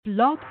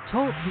Blog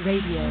Talk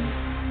Radio.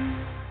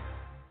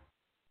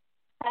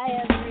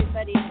 Hi,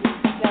 everybody. This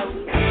is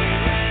Zoe.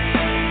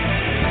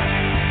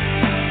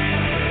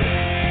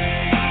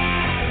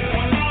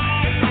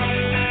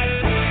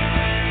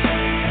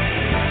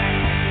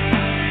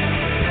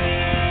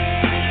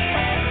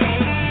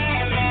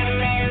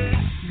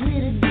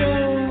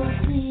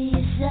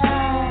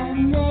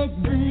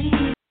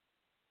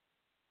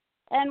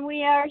 And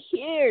we are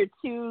here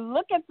to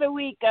look at the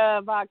week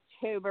of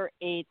October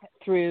 8th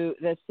through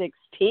the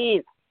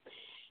 16th.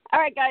 All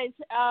right, guys,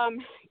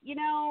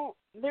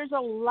 there's a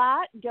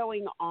lot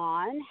going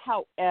on.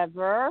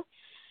 However,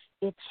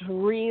 it's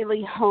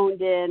really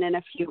honed in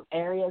a few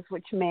areas,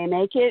 which may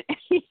make it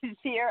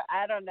easier.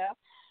 I don't know.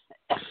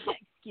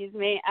 Excuse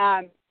me.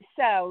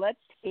 So let's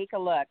take a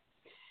look.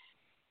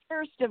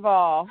 First of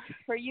all,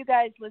 for you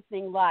guys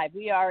listening live,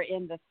 we are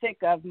in the thick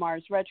of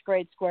Mars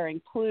retrograde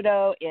squaring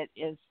Pluto. It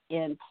is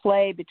in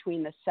play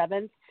between the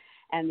 7th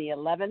and the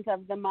 11th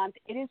of the month.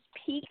 It is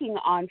peaking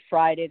on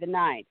Friday the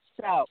 9th.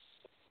 So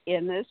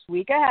in this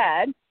week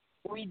ahead,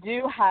 we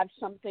do have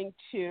something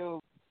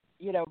to,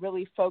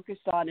 really focus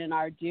on in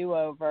our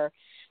do-over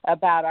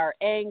about our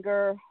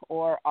anger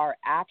or our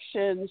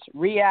actions,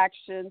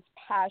 reactions,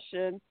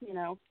 passion,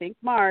 think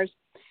Mars.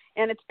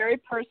 And it's very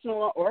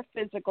personal or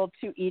physical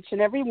to each and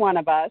every one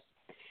of us.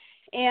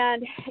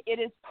 And it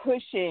is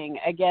pushing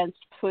against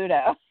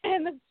Pluto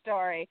in the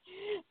story.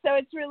 So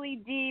it's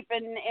really deep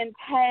and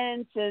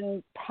intense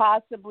and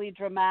possibly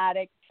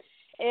dramatic.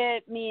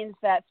 It means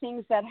that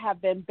things that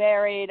have been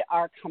buried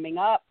are coming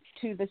up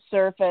to the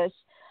surface.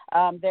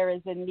 There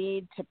is a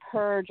need to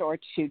purge or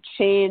to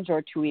change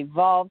or to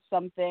evolve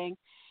something.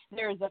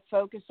 There is a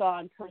focus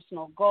on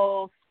personal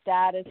goals,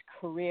 status,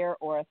 career,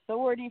 or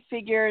authority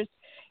figures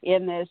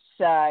in this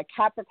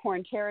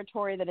Capricorn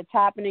territory that it's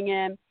happening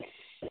in.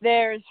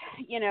 There's,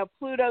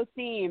 Pluto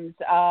themes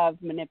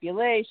of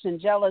manipulation,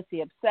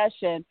 jealousy,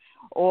 obsession,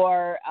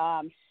 or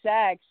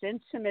sex,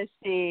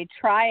 intimacy,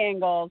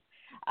 triangles,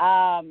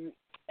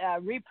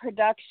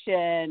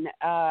 reproduction,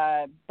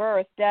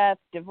 birth, death,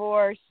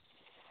 divorce,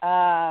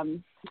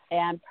 and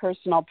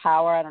personal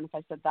power. I don't know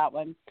if I said that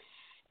one.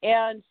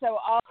 And so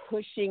all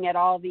pushing at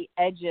all the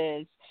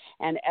edges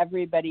and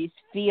everybody's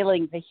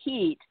feeling the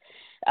heat.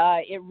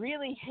 It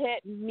really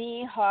hit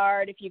me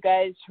hard. If you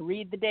guys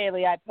read the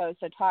daily I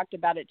post, I talked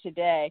about it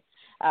today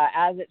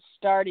as it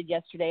started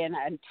yesterday,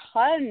 and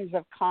tons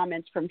of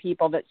comments from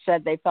people that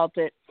said they felt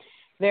it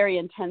very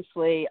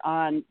intensely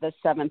on the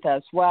 7th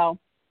as well.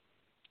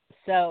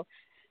 So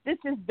this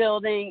is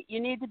building. You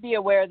need to be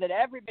aware that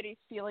everybody's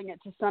feeling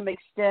it to some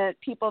extent.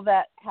 People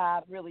that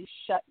have really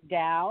shut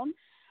down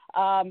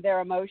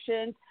their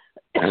emotions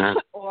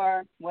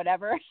or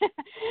whatever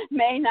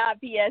may not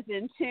be as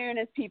in tune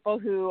as people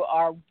who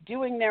are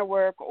doing their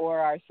work or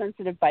are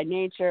sensitive by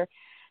nature.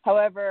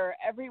 However,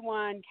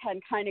 everyone can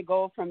kind of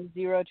go from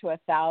 0 to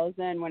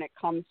 1,000 when it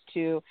comes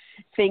to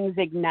things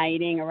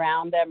igniting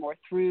around them or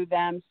through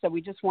them. So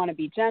we just want to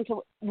be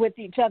gentle with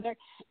each other.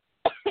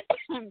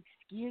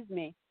 Excuse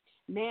me,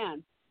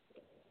 man.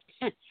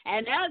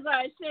 And as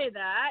I say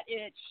that,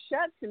 it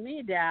shuts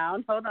me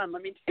down. Hold on,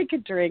 let me take a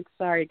drink.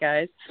 Sorry,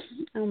 guys.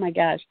 Oh, my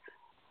gosh.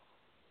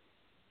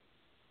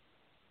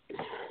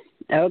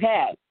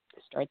 Okay,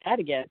 start that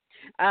again.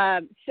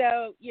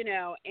 So,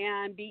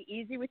 and be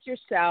easy with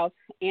yourself.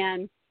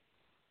 And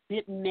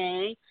it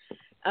may,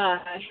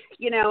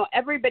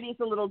 everybody's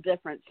a little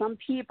different. Some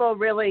people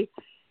really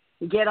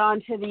get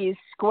onto these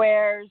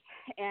squares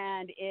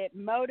and it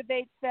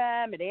motivates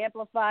them, it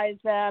amplifies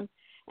them.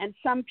 And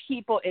some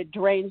people, it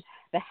drains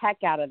the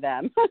heck out of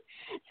them.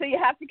 So you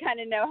have to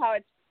kind of know how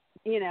it's,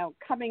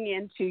 coming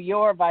into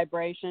your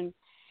vibration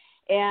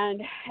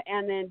and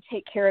then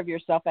take care of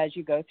yourself as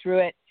you go through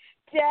it.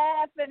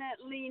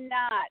 Definitely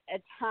not a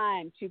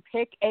time to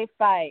pick a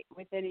fight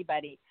with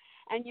anybody.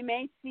 And you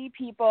may see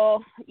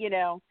people,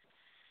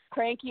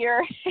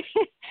 crankier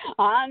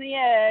on the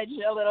edge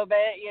a little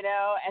bit,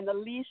 and the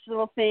least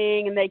little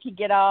thing, and they could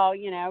get all,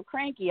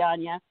 cranky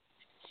on you.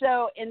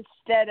 So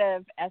instead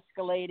of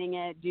escalating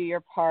it, do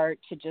your part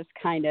to just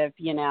kind of,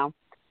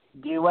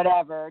 do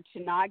whatever,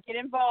 to not get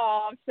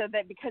involved, so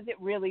that because it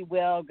really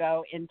will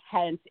go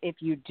intense if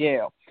you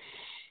do.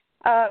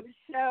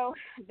 So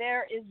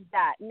there is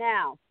that.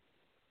 Now,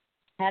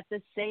 at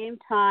the same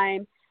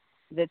time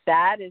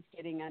that is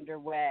getting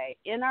underway,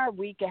 in our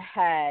week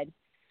ahead,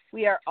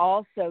 we are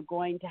also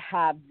going to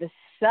have the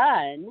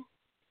sun,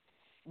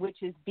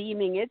 which is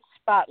beaming its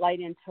spotlight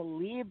into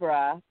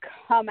Libra,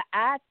 come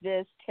at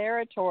this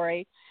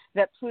territory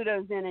that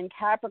Pluto's in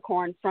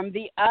Capricorn from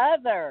the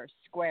other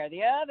square,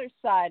 the other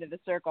side of the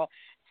circle,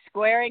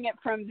 squaring it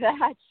from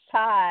that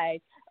side.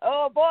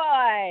 Oh,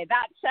 boy,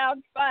 that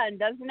sounds fun,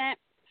 doesn't it?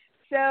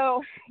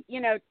 So,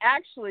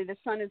 actually the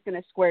sun is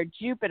going to square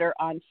Jupiter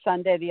on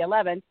Sunday the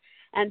 11th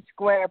and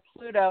square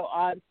Pluto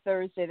on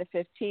Thursday the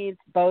 15th,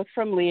 both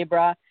from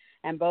Libra,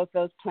 and both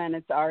those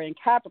planets are in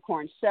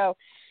Capricorn. So,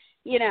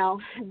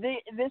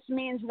 this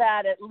means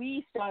that at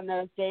least on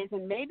those days,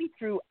 and maybe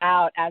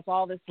throughout, as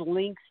all this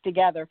links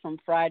together from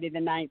Friday the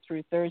 9th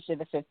through Thursday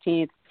the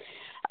 15th,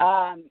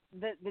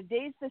 The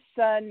days the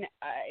sun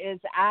is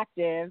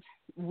active,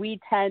 we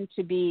tend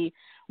to be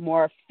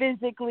more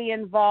physically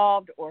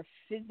involved or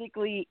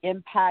physically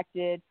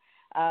impacted,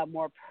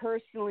 more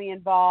personally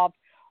involved,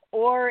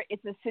 or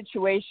it's a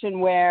situation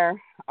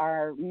where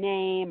our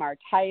name, our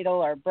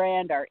title, our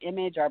brand, our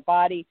image, our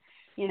body,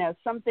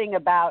 something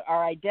about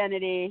our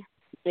identity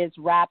is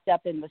wrapped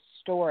up in the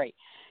story.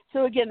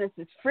 So again, this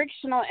is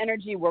frictional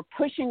energy. We're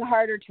pushing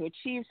harder to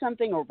achieve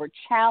something, or we're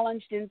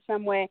challenged in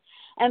some way.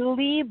 And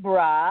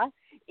Libra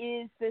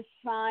is the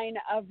sign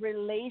of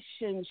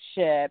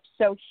relationships.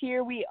 So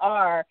here we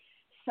are,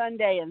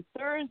 Sunday and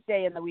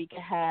Thursday in the week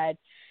ahead,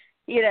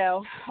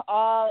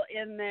 all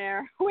in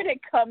there when it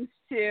comes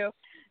to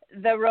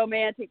the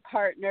romantic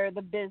partner,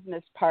 the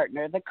business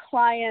partner, the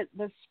client,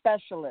 the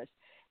specialist,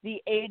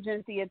 the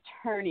agent, the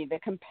attorney, the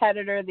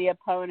competitor, the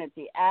opponent,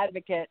 the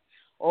advocate,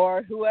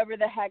 or whoever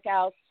the heck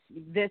else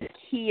this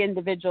key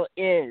individual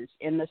is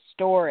in the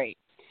story.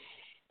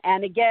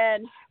 And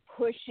again,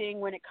 pushing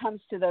when it comes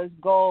to those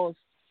goals,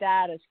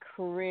 status,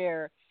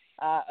 career,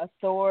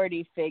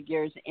 authority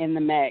figures in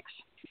the mix.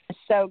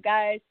 So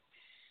guys,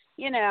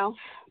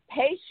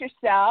 pace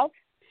yourself.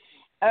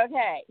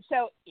 Okay,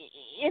 so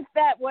if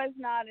that was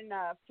not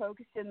enough,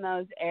 focus in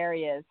those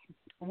areas.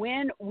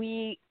 When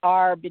we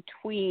are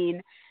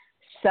between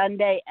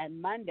Sunday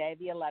and Monday,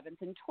 the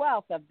 11th and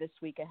 12th of this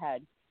week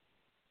ahead,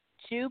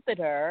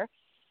 Jupiter,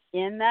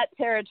 in that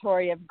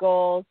territory of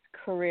goals,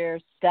 career,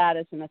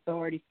 status, and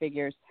authority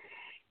figures,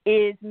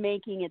 is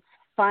making its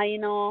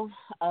final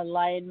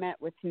alignment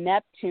with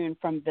Neptune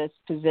from this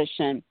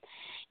position.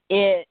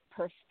 It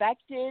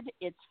perfected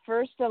its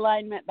first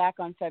alignment back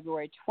on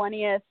February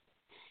 20th.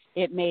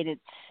 It made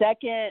its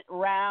second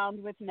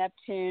round with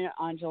Neptune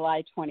on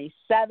July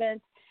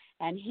 27th.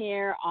 And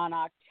here on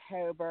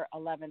October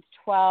 11th,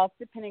 12th,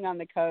 depending on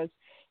the coast,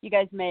 you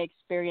guys may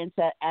experience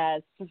it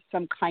as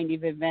some kind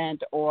of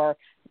event or,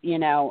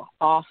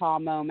 aha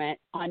moment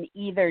on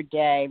either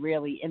day,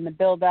 really, in the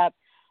build-up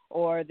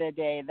or the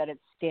day that it's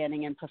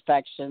standing in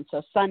perfection.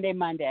 So Sunday,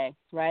 Monday,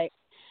 right?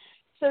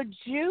 So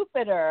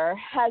Jupiter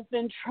has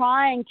been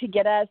trying to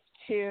get us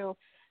to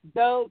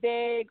go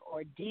big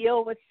or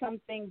deal with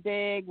something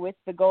big with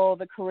the goal,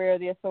 the career,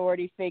 the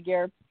authority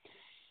figure.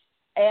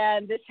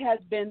 And this has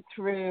been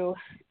through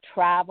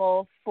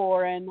travel,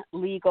 foreign,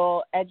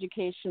 legal,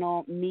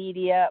 educational,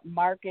 media,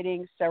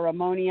 marketing,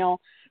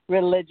 ceremonial,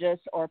 religious,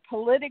 or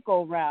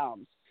political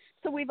realms.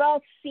 So we've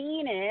all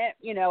seen it,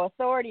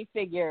 authority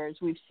figures.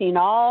 We've seen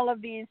all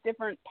of these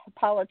different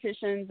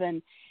politicians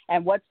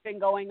and what's been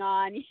going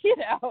on,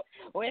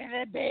 with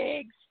the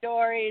big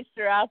stories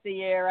throughout the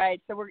year,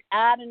 right? So we're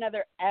at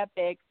another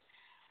epic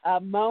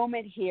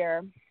moment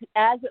here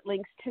as it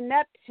links to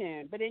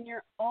Neptune. But in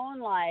your own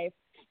life,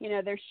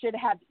 there should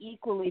have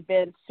equally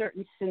been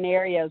certain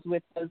scenarios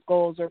with those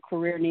goals or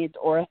career needs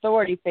or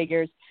authority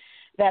figures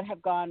that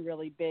have gone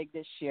really big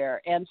this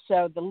year. And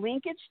so the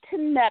linkage to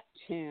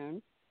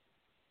Neptune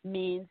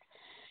means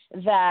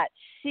that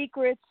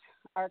secrets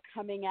are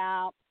coming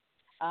out,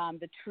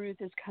 the truth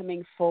is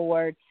coming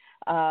forward.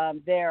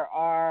 There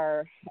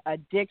are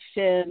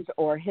addictions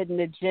or hidden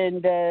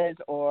agendas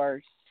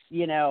or,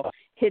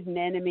 hidden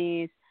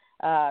enemies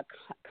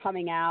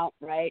coming out,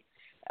 right?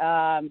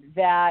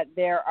 That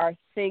there are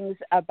things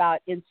about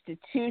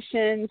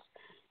institutions,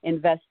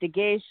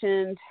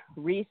 investigations,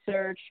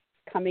 research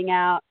coming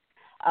out,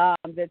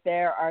 that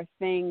there are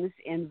things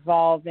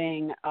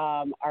involving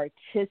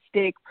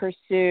artistic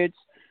pursuits,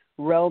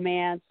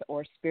 romance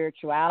or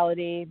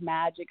spirituality,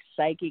 magic,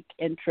 psychic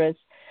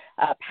interests,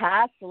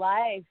 past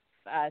life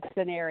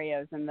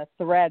scenarios, and the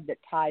thread that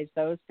ties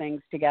those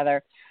things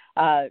together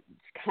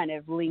kind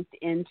of linked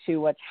into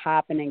what's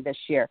happening this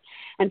year.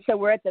 And so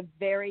we're at the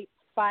very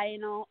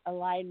final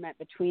alignment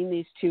between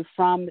these two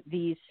from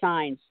these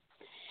signs.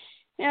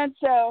 And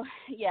so,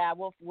 yeah,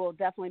 we'll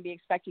definitely be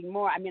expecting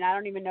more. I mean, I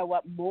don't even know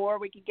what more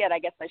we could get. I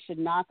guess I should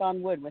knock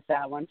on wood with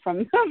that one from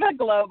the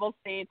global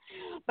scene.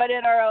 But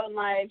in our own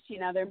lives,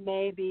 there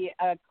may be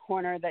a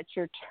corner that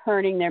you're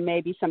turning. There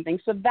may be something.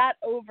 So that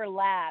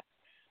overlaps.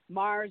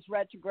 Mars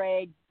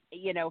retrograde,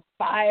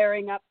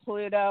 firing up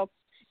Pluto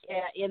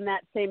in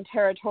that same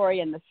territory,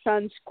 and the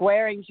sun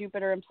squaring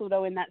Jupiter and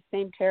Pluto in that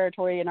same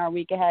territory in our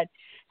week ahead.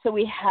 So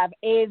we have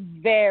a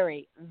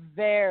very,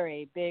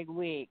 very big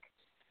week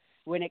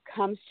when it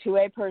comes to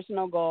a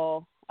personal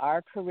goal,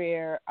 our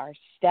career, our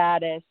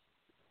status,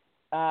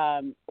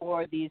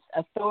 or these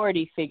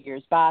authority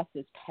figures,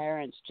 bosses,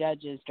 parents,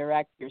 judges,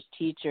 directors,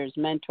 teachers,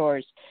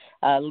 mentors,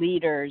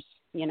 leaders,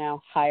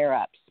 higher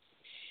ups.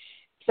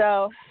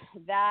 So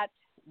that's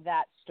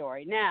that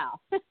story. Now,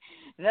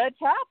 the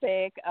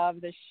topic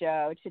of the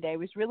show today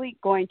was really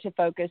going to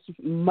focus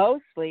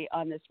mostly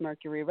on this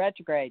Mercury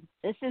retrograde.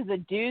 This is a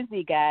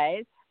doozy,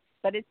 guys,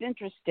 but it's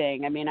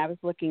interesting. I mean, I was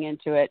looking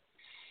into it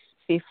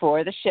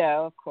before the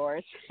show, of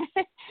course.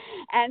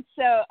 And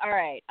so, all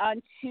right,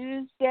 on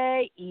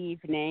Tuesday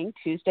evening,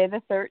 Tuesday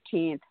the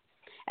 13th,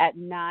 at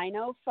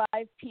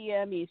 9:05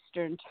 p.m.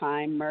 Eastern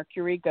Time,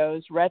 Mercury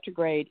goes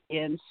retrograde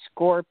in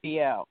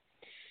Scorpio.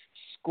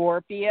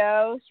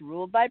 Scorpio,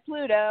 ruled by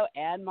Pluto,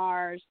 and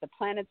Mars, the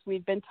planets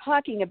we've been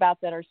talking about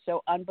that are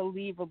so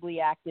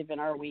unbelievably active in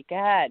our week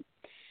ahead.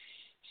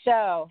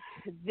 So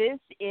this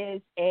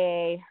is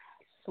a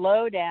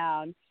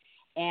slowdown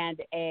and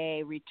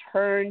a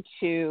return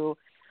to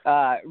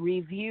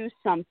review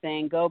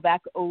something, go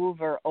back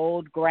over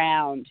old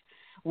ground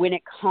when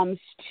it comes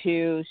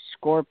to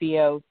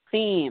Scorpio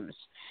themes.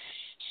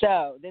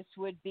 So this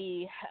would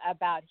be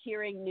about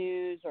hearing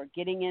news or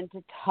getting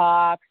into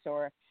talks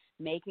or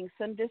making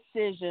some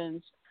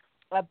decisions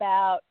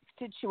about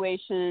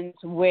situations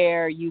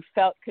where you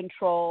felt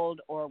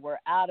controlled or were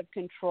out of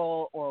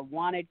control or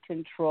wanted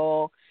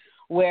control,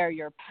 where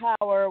your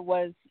power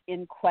was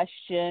in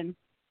question,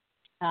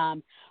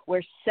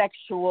 where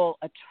sexual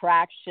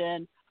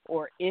attraction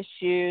or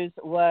issues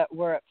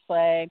were at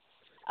play,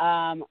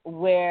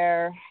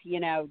 where,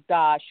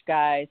 gosh,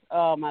 guys,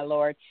 oh, my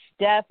Lord,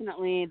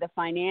 definitely the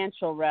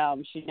financial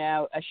realms,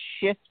 a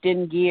shift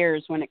in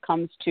gears when it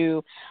comes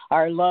to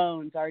our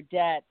loans, our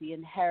debt, the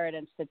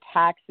inheritance, the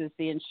taxes,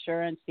 the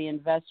insurance, the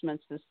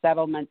investments, the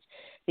settlements,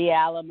 the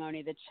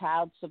alimony, the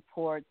child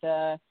support,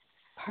 the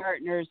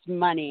partner's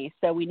money.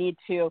 So we need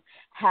to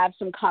have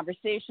some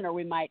conversation, or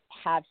we might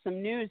have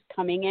some news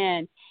coming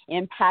in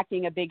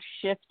impacting a big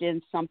shift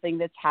in something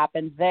that's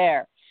happened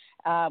there.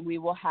 We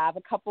will have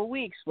a couple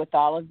weeks with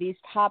all of these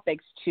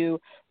topics to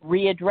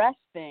readdress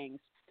things.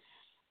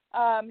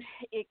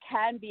 It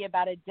can be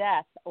about a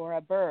death or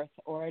a birth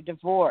or a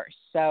divorce.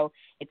 So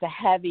it's a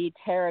heavy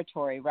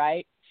territory,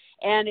 right?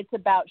 And it's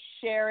about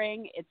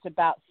sharing. It's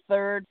about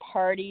third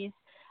parties,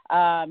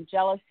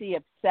 jealousy,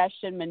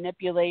 obsession,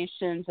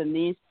 manipulations, and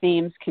these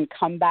themes can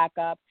come back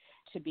up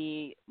to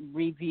be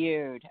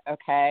reviewed,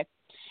 okay?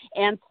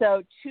 And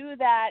so to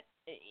that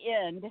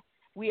end,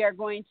 we are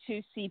going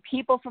to see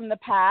people from the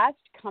past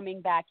coming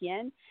back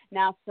in.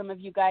 Now, some of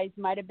you guys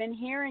might have been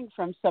hearing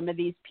from some of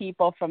these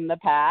people from the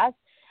past.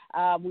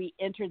 We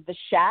entered the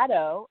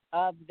shadow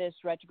of this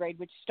retrograde,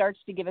 which starts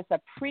to give us a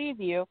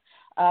preview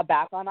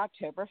back on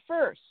October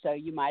 1st. So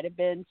you might have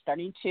been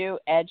starting to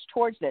edge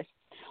towards this.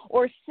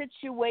 Or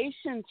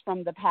situations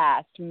from the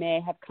past may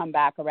have come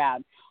back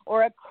around.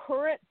 Or a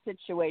current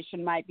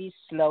situation might be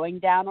slowing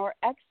down or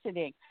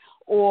exiting.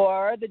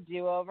 Or the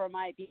do-over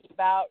might be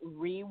about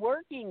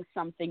reworking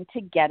something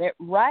to get it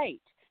right.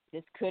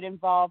 This could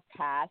involve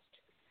past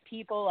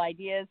people,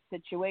 ideas,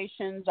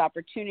 situations,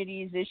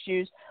 opportunities,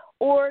 issues,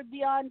 or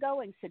the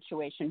ongoing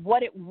situation.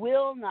 What it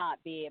will not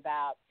be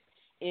about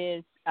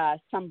is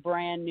some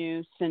brand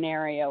new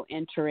scenario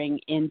entering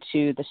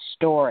into the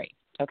story,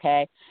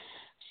 okay?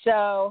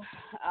 So,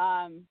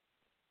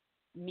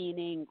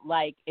 meaning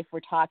like if we're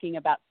talking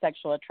about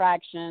sexual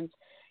attractions,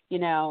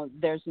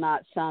 there's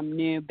not some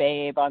new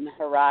babe on the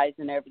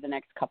horizon over the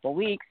next couple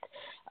weeks.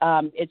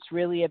 It's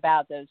really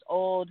about those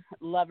old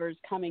lovers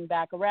coming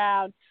back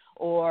around,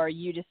 or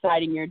you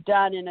deciding you're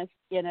done in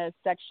a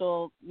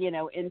sexual,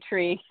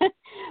 intrigue,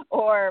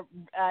 or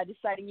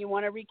deciding you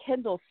want to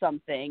rekindle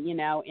something, in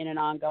an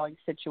ongoing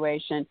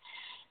situation.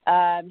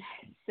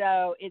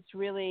 So it's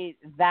really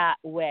that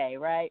way,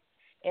 right?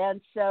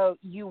 And so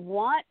you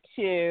want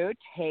to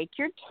take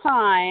your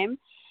time,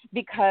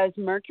 because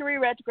Mercury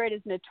retrograde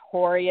is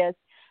notorious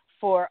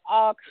for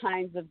all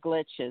kinds of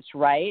glitches,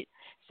 right?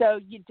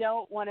 So you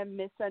don't want to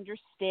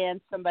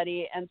misunderstand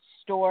somebody and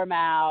storm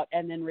out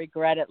and then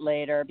regret it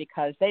later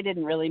because they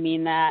didn't really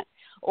mean that,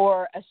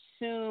 or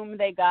assume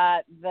they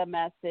got the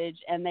message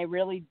and they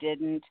really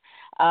didn't.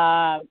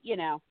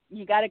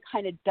 You got to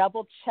kind of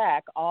double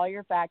check all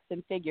your facts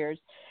and figures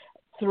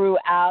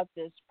throughout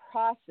this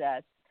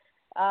process.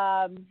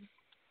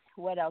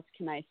 What else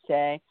can I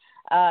say?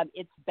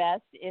 It's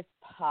best, if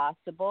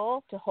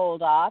possible, to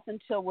hold off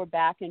until we're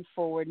back in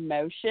forward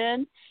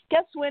motion.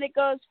 Guess when it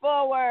goes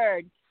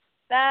forward?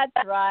 That's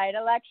right,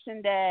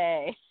 Election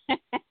Day.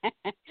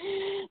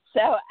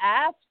 So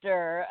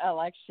after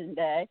Election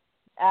Day,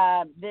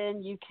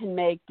 then you can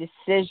make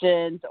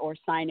decisions or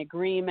sign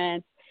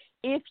agreements.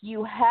 If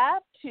you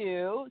have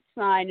to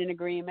sign an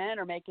agreement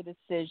or make a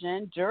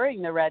decision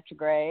during the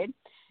retrograde,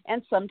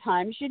 and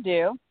sometimes you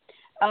do,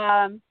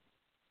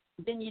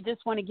 then you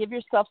just want to give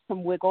yourself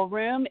some wiggle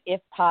room, if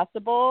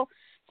possible.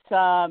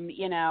 Some,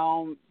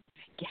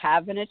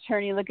 have an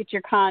attorney look at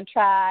your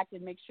contract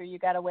and make sure you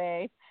got a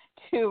way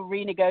to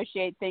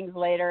renegotiate things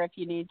later if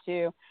you need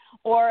to,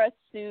 or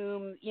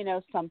assume,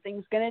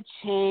 something's going to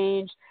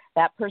change.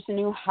 That person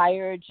who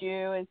hired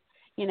you is,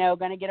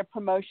 going to get a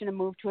promotion and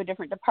move to a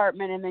different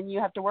department, and then you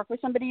have to work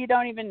with somebody you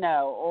don't even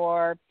know,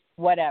 or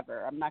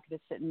whatever. I'm not going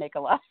to sit and make a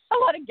lot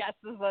of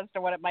guesses as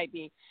to what it might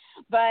be.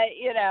 But,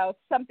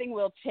 something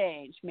will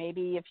change.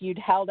 Maybe if you'd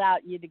held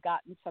out, you'd have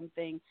gotten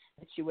something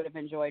that you would have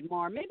enjoyed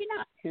more. Maybe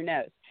not. Who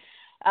knows?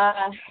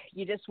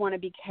 You just want to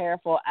be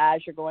careful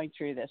as you're going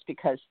through this,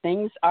 because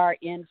things are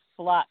in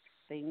flux.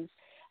 Things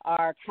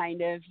are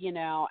kind of,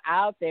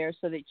 out there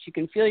so that you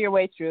can feel your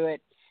way through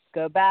it.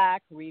 Go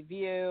back,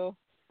 review,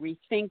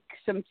 rethink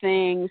some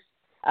things.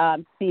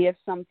 See if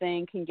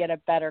something can get a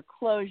better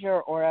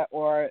closure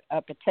or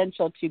a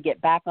potential to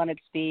get back on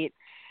its feet.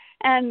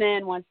 And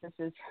then once this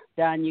is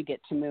done, you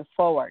get to move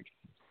forward.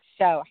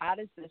 So how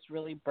does this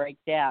really break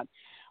down?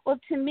 Well,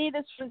 to me,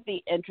 this was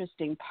the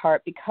interesting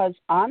part because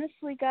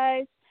honestly,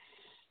 guys,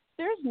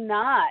 there's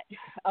not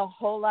a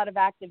whole lot of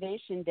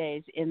activation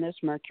days in this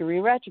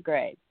Mercury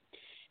retrograde.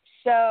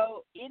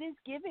 So it is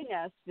giving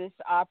us this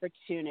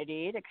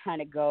opportunity to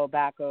kind of go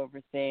back over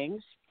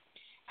things.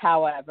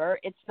 However,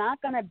 it's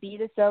not going to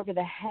beat us over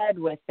the head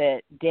with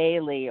it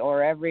daily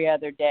or every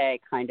other day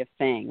kind of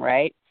thing,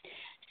 right?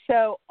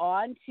 So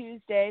on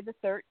Tuesday the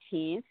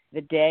 13th,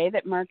 the day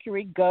that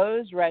Mercury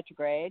goes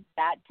retrograde,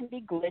 that can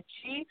be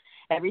glitchy.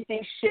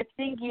 Everything's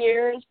shifting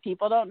gears.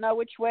 People don't know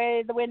which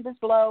way the wind is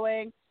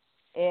blowing.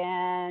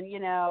 And, you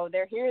know,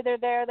 they're here, they're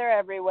there, they're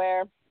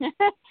everywhere.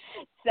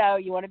 So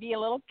you want to be a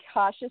little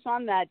cautious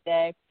on that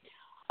day.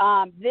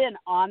 Then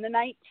on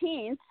the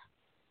 19th,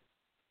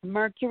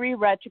 Mercury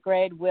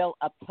retrograde will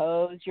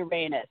oppose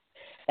Uranus.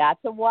 That's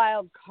a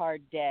wild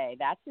card day.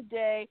 That's a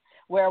day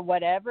where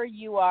whatever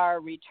you are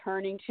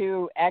returning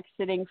to,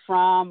 exiting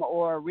from,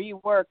 or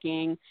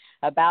reworking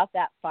about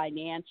that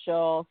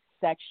financial,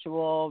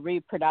 sexual,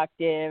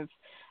 reproductive,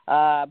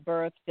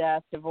 birth,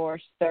 death,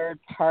 divorce,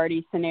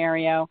 third-party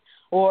scenario,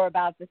 or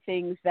about the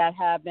things that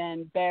have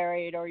been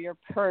buried or you're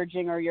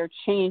purging or you're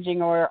changing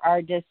or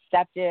are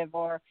deceptive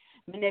or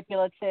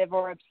manipulative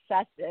or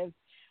obsessive,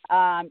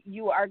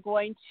 you are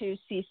going to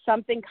see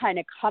something kind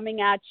of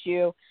coming at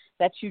you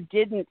that you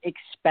didn't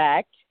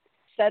expect,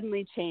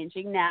 suddenly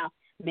changing. Now,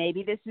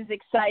 maybe this is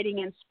exciting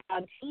and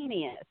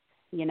spontaneous,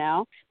 you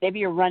know. Maybe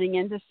you're running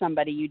into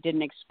somebody you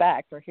didn't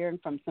expect or hearing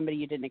from somebody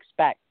you didn't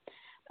expect.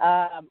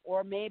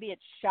 Or maybe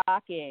it's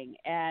shocking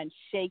and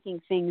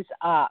shaking things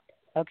up,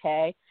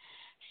 okay?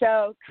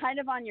 So kind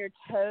of on your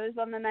toes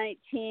on the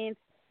 19th,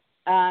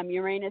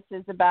 Uranus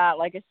is about,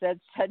 like I said,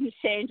 sudden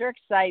change or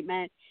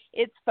excitement.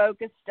 It's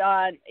focused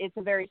on, it's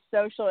a very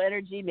social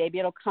energy. Maybe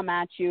it'll come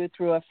at you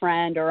through a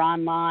friend or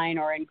online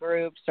or in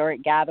groups or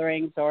at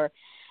gatherings, or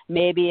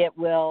maybe it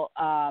will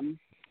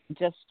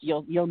just,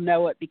 you'll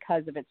know it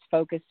because of its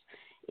focus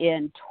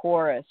in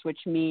Taurus, which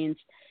means,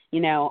 you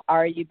know,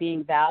 are you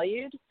being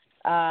valued?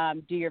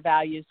 Do your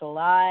values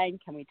align?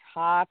 Can we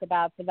talk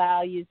about the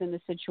values in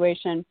the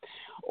situation?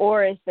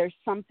 Or is there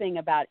something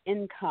about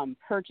income,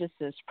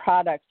 purchases,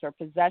 products, or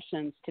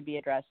possessions to be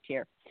addressed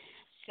here?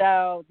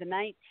 So the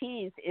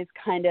 19th is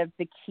kind of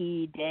the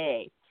key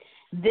day.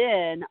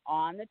 Then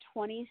on the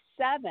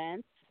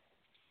 27th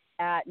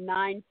at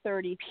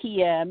 9:30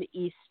 p.m.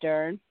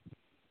 Eastern,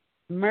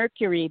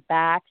 Mercury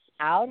backs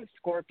out of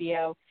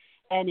Scorpio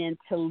and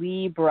into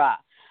Libra.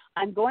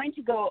 I'm going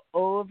to go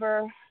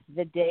over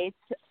the dates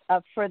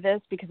for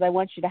this because I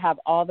want you to have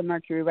all the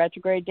Mercury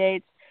retrograde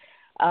dates,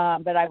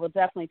 but I will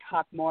definitely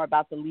talk more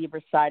about the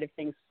Libra side of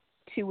things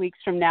 2 weeks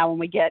from now when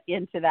we get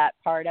into that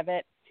part of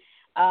it.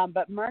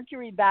 But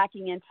Mercury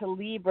backing into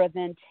Libra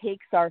then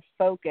takes our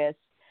focus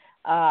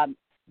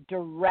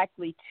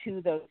directly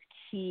to those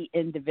key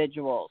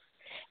individuals.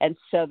 And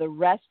so the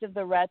rest of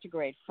the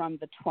retrograde from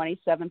the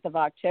 27th of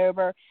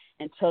October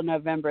until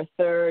November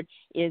 3rd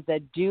is a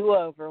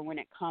do-over when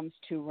it comes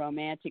to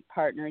romantic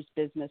partners,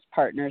 business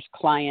partners,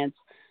 clients,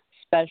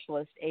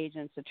 specialists,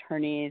 agents,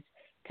 attorneys,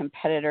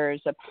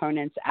 competitors,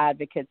 opponents,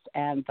 advocates,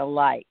 and the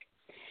like.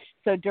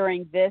 So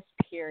during this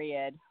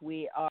period,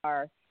 we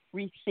are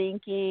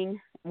rethinking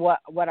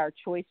what our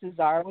choices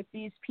are with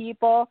these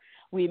people.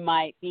 We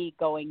might be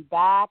going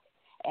back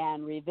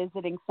and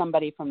revisiting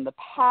somebody from the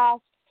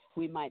past.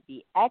 We might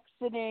be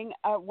exiting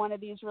one of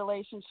these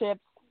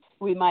relationships.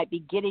 We might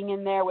be getting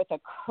in there with a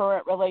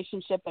current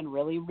relationship and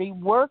really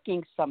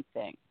reworking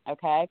something,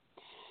 okay?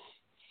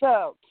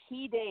 So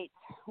key dates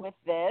with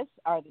this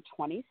are the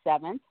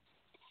 27th.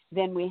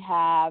 Then we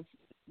have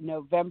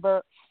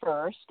November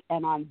 1st,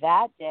 and on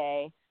that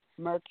day,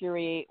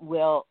 Mercury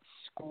will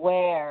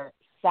square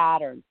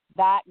Saturn.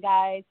 That,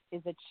 guys,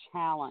 is a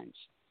challenge.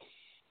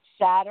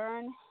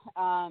 Saturn,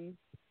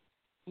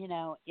 you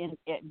know, in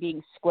it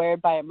being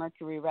squared by a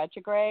Mercury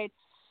retrograde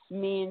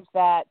means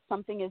that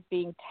something is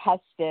being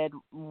tested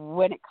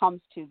when it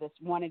comes to this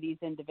one of these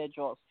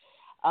individuals.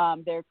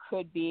 There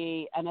could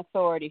be an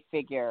authority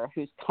figure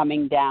who's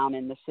coming down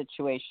in the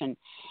situation,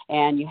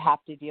 and you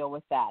have to deal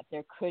with that.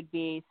 There could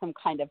be some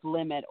kind of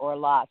limit or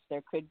loss.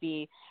 There could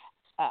be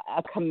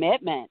a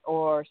commitment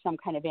or some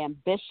kind of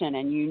ambition,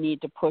 and you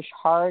need to push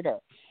harder.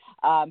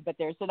 But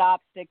there's an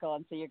obstacle,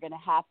 and so you're going to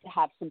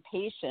have some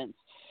patience.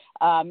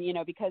 You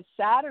know, because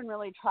Saturn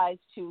really tries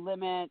to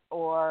limit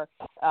or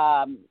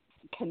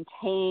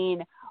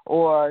contain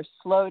or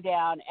slow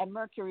down, and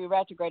Mercury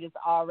retrograde has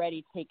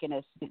already taken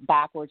us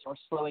backwards or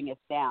slowing us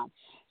down.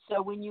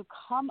 So when you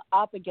come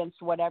up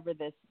against whatever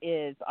this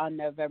is on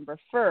November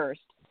 1st,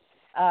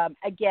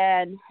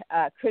 again,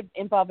 could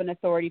involve an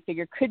authority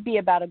figure, could be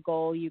about a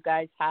goal you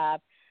guys have,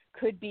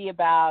 could be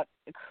about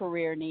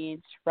career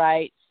needs,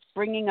 right?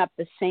 Bringing up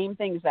the same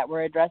things that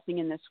we're addressing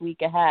in this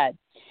week ahead.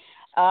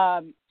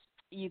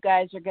 You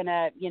guys are going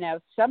to, you know,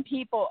 some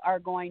people are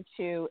going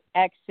to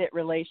exit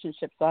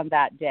relationships on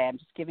that day. I'm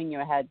just giving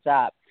you a heads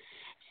up.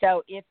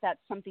 So if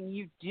that's something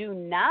you do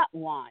not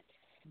want,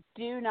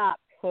 do not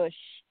push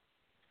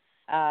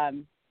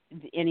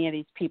any of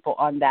these people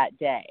on that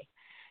day.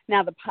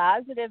 Now, the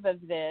positive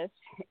of this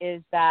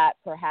is that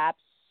perhaps,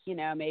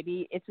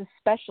 maybe it's a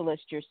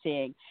specialist you're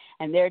seeing,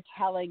 and they're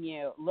telling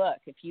you, look,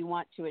 if you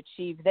want to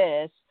achieve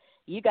this,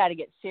 you got to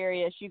get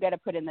serious, you got to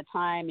put in the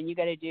time, and you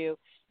got to do,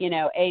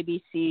 A,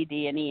 B, C,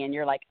 D, and E. And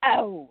you're like,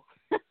 oh,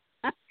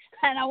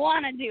 I don't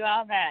want to do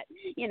all that,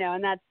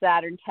 and that's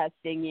Saturn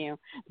testing you.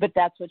 But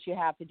that's what you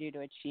have to do to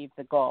achieve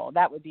the goal.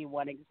 That would be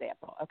one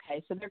example.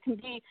 Okay, so there can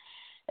be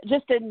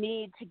just a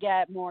need to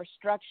get more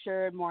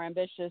structured, more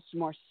ambitious,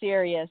 more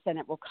serious, and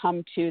it will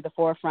come to the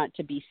forefront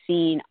to be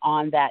seen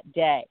on that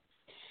day.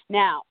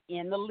 Now,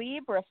 in the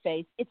Libra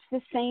phase, it's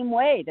the same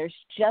way. There's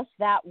just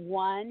that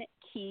one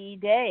key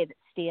day that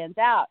stands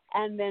out.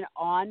 And then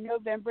on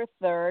November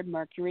 3rd,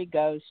 Mercury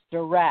goes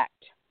direct.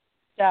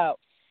 So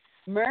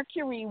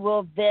Mercury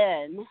will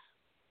then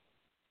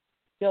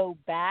go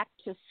back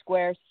to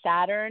square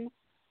Saturn,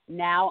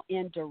 now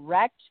in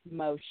direct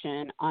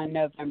motion on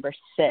November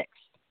 6th.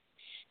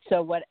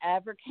 So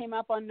whatever came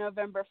up on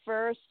November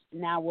 1st,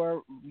 now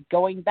we're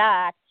going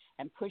back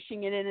and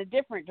pushing it in a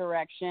different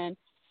direction,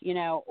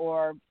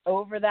 or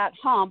over that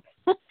hump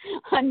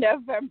on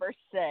November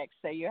 6th.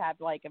 So you have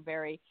like a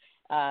very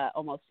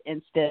almost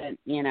instant,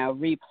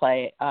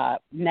 replay,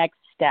 next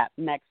step,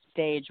 next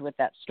stage with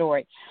that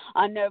story.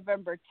 On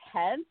November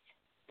 10th,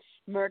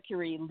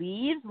 Mercury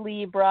leaves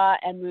Libra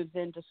and moves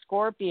into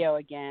Scorpio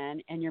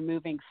again, and you're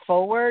moving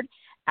forward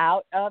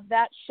out of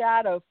that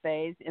shadow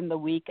phase in the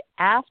week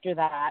after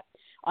that.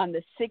 On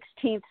the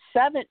 16th,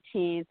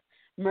 17th,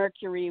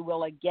 Mercury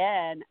will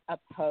again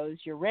oppose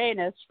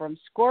Uranus from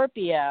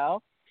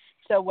Scorpio.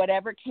 So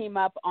whatever came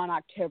up on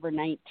October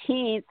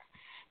 19th,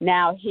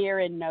 now here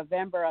in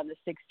November on the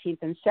 16th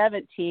and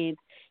 17th,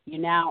 you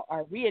now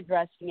are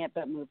readdressing it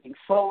but moving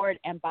forward.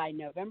 And by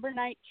November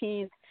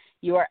 19th,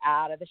 you are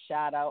out of the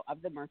shadow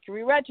of the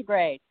Mercury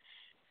retrograde.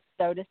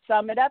 So to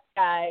sum it up,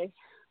 guys,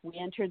 we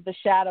entered the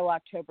shadow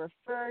October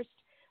 1st.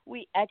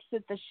 We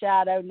exit the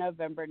shadow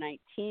November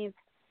 19th.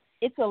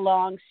 It's a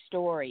long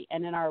story.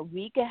 And in our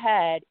week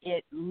ahead,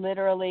 it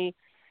literally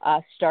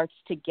starts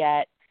to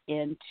get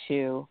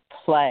into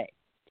play.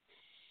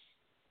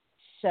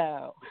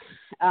 So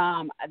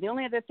the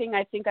only other thing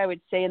I think I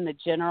would say in the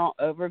general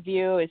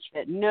overview is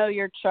that know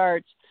your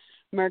charts.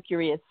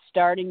 Mercury is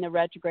starting the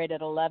retrograde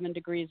at 11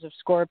 degrees of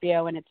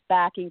Scorpio, and it's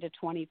backing to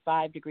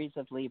 25 degrees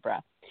of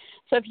Libra.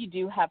 So if you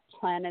do have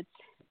planets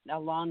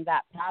along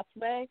that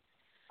pathway,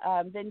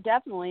 then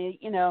definitely,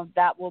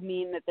 that will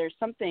mean that there's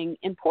something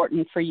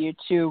important for you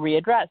to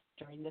readdress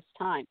during this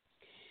time.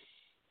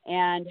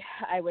 And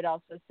I would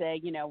also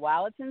say,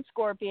 while it's in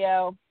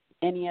Scorpio,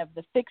 any of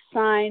the fixed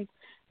signs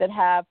that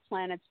have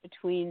planets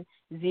between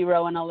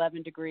 0 and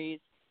 11 degrees,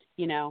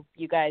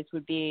 you guys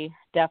would be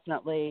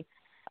definitely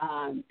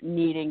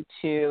needing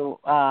to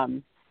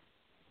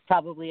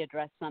probably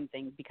address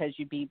something because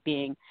you'd be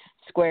being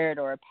squared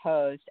or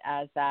opposed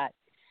as that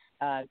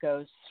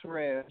goes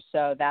through.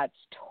 So that's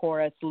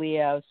Taurus,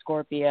 Leo,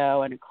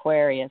 Scorpio, and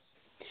Aquarius.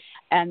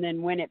 And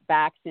then when it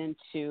backs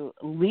into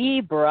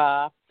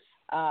Libra,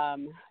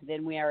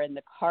 then we are in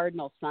the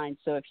cardinal sign.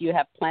 So if you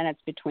have planets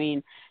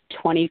between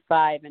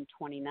 25 and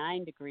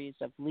 29 degrees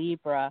of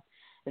Libra,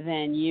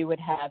 then you would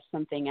have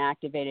something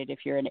activated if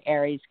you're in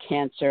Aries,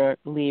 Cancer,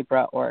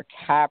 Libra, or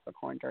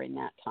Capricorn during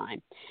that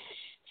time.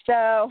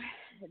 So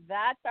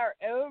that's our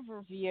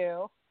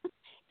overview.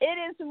 It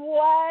is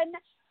one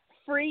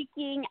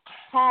freaking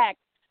heck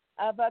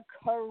of a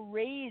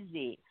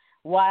crazy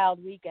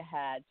wild week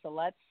ahead. So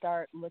let's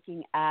start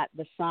looking at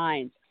the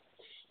signs.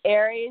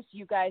 Aries,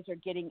 you guys are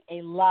getting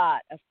a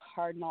lot of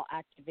cardinal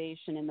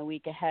activation in the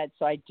week ahead.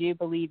 So I do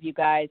believe you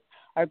guys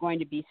are going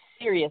to be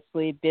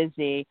seriously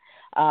busy.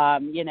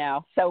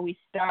 So we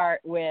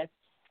start with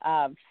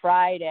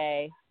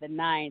Friday, the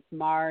 9th,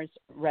 Mars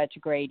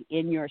retrograde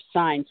in your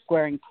sign,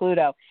 squaring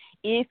Pluto.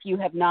 If you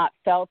have not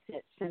felt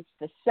it since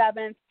the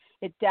 7th,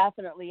 it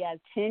definitely has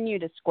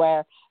continued to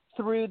square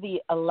through the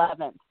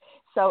 11th.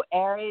 So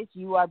Aries,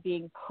 you are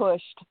being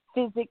pushed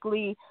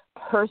physically,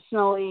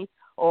 personally,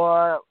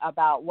 or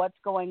about what's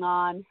going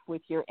on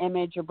with your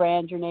image, your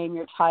brand, your name,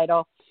 your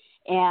title.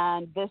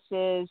 And this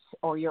is,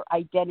 or your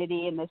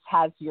identity, and this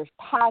has your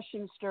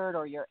passion stirred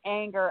or your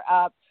anger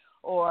up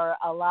or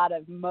a lot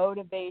of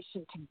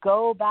motivation to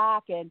go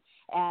back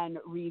and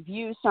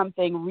review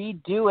something,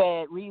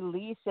 redo it,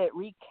 release it,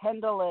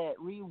 rekindle it,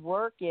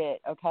 rework it,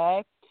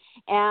 okay?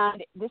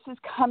 And this is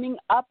coming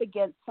up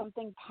against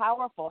something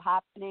powerful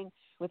happening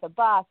with a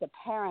boss, a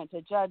parent,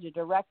 a judge, a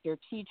director,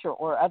 teacher,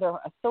 or other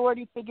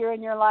authority figure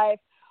in your life,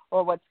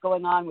 or what's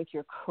going on with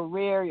your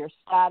career, your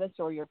status,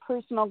 or your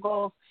personal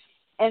goals,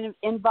 and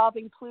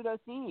involving Pluto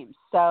themes.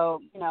 So,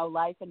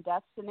 life and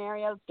death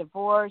scenarios,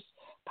 divorce,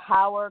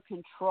 power,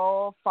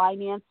 control,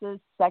 finances,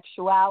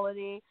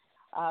 sexuality,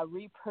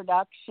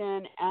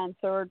 reproduction, and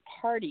third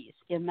parties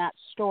in that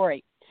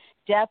story.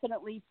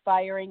 Definitely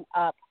firing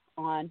up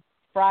on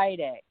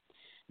Friday.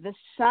 The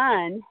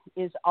sun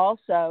is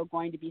also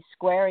going to be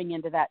squaring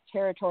into that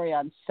territory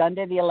on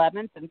Sunday the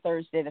 11th and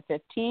Thursday the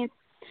 15th.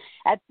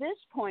 At this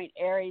point,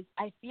 Aries,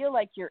 I feel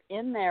like you're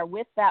in there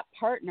with that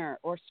partner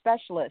or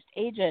specialist,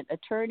 agent,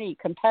 attorney,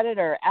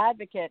 competitor,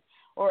 advocate,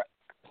 or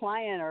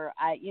client, or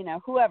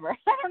whoever.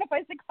 I don't know if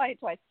I said client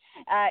twice.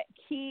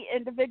 Key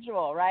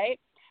individual, right?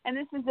 And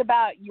this is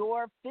about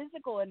your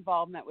physical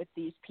involvement with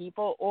these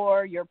people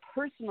or your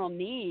personal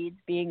needs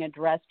being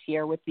addressed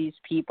here with these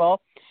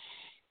people.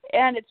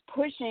 And it's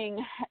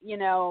pushing,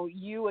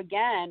 you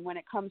again when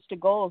it comes to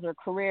goals or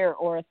career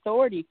or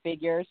authority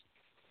figures,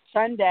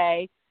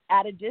 Sunday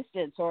at a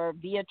distance or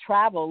via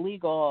travel,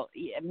 legal,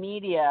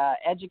 media,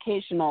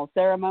 educational,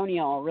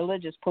 ceremonial,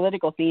 religious,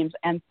 political themes,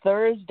 and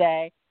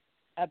Thursday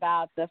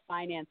about the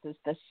finances,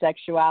 the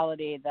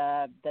sexuality,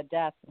 the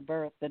death, the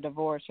birth, the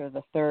divorce, or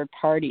the third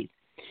parties.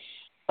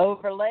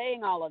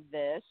 Overlaying all of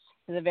this,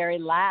 the very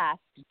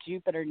last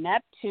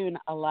Jupiter-Neptune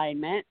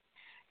alignment.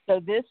 So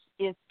this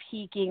is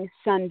peaking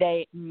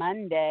Sunday,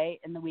 Monday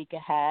in the week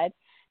ahead.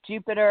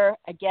 Jupiter,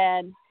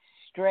 again,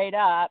 straight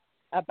up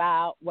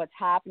about what's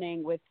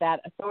happening with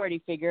that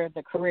authority figure,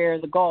 the career,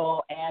 the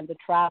goal, and the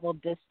travel,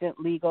 distant,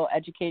 legal,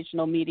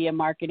 educational, media,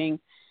 marketing,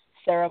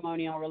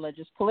 ceremonial,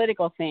 religious,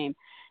 political theme.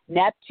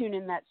 Neptune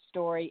in that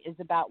story is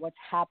about what's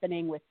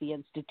happening with the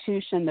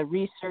institution, the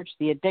research,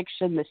 the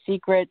addiction, the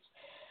secrets,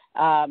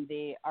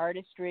 the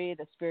artistry,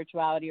 the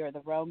spirituality, or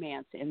the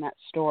romance in that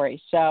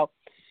story. So,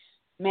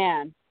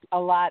 man, a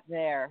lot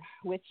there.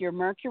 With your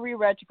Mercury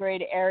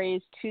retrograde,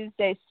 Aries,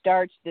 Tuesday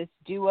starts this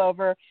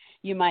do-over.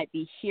 You might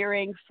be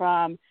hearing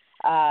from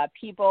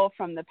people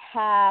from the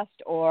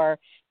past or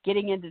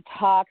getting into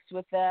talks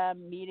with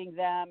them, meeting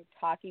them,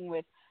 talking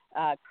with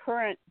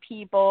current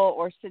people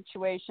or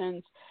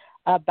situations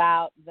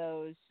about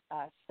those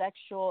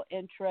sexual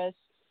interests,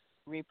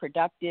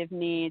 reproductive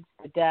needs,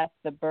 the death,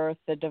 the birth,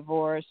 the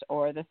divorce,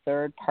 or the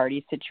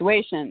third-party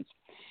situations.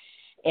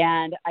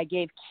 And I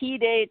gave key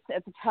dates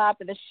at the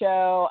top of the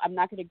show. I'm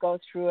not going to go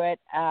through it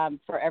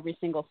for every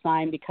single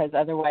sign because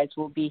otherwise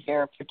we'll be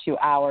here for 2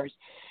 hours.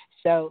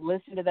 So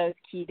listen to those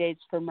key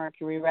dates for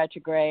Mercury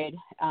retrograde.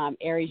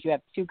 Aries, you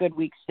have 2 good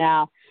weeks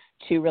now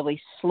to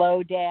really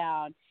slow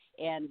down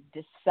and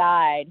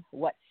decide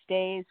what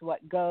stays,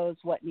 what goes,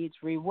 what needs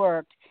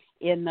reworked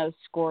in those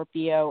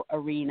Scorpio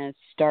arenas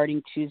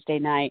starting Tuesday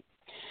night.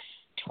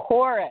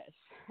 Taurus,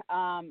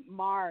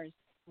 Mars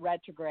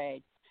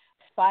retrograde,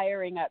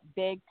 firing up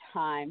big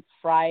time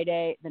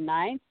Friday the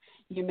 9th.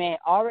 You may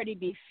already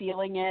be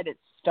feeling it. It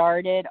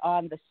started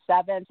on the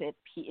 7th.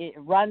 It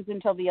runs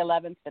until the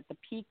 11th, but the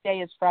peak day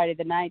is Friday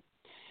the 9th.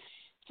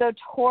 So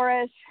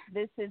Taurus,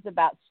 this is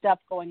about stuff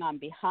going on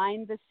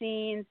behind the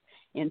scenes,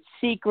 in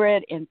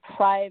secret, in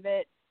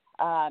private,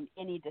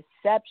 any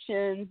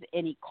deceptions,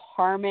 any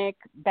karmic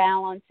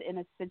balance in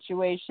a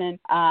situation,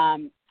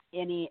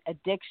 any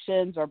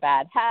addictions or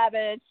bad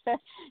habits.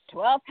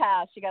 12th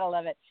house, you got to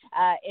love it.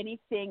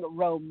 Anything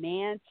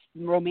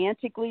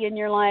romantically in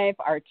your life,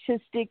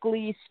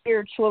 artistically,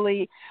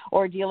 spiritually,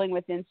 or dealing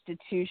with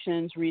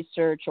institutions,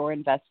 research, or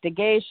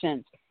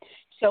investigations.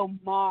 So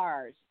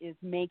Mars is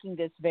making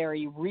this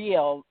very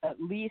real,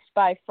 at least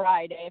by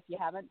Friday, if you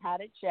haven't had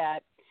it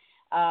yet,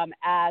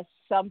 as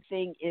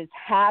something is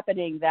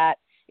happening that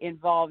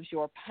involves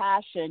your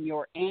passion,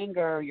 your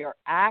anger, your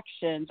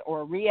actions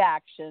or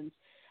reactions,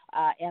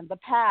 and the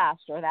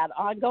past or that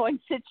ongoing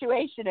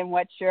situation and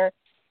what you're,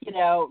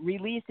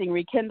 releasing,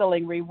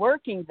 rekindling,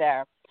 reworking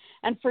there.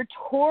 And for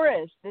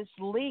Taurus, this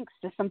links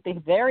to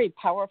something very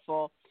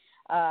powerful,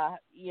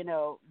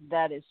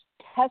 that is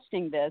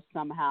testing this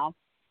somehow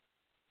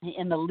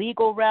in the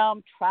legal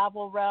realm,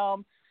 travel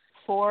realm,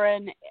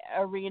 foreign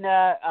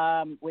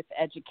arena, with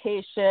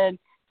education,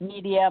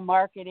 media,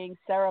 marketing,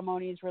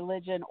 ceremonies,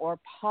 religion, or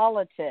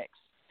politics.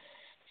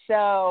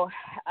 So,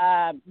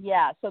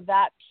 so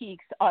that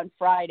peaks on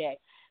Friday.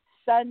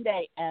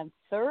 Sunday and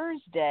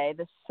Thursday,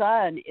 the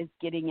sun is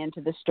getting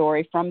into the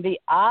story from the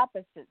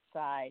opposite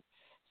side.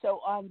 So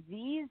on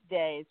these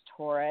days,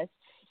 Taurus,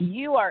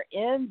 you are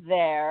in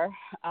there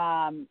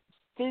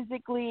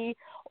physically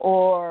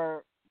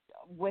or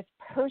with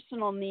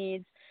personal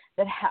needs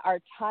that are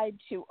tied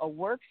to a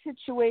work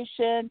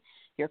situation,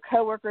 your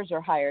coworkers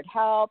or hired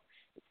help,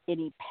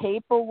 any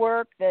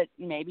paperwork that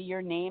maybe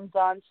your name's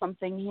on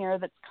something here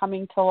that's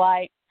coming to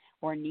light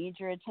or needs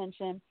your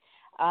attention.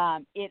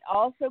 It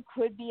also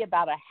could be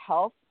about a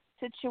health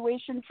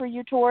situation for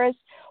you, Taurus,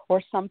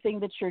 or something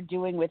that you're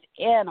doing with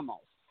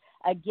animals.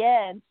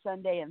 Again,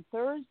 Sunday and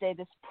Thursday,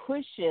 this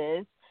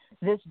pushes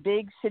this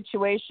big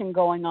situation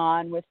going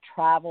on with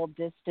travel,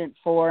 distant,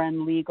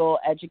 foreign, legal,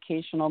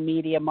 educational,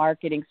 media,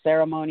 marketing,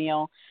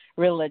 ceremonial,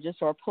 religious,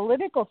 or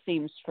political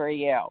themes for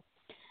you.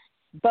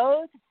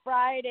 Both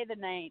Friday the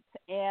 9th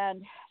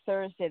and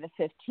Thursday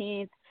the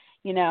 15th,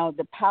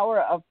 the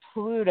power of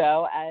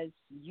Pluto, as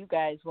you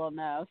guys well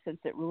know, since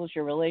it rules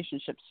your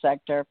relationship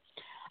sector,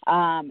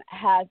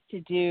 has to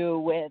do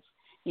with,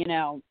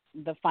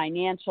 the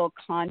financial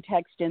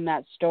context in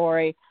that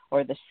story,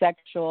 or the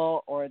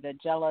sexual or the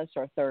jealous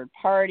or third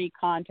party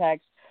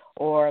context,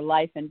 or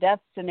life and death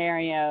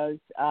scenarios,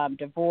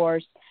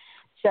 divorce.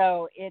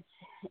 So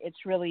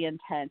it's really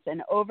intense.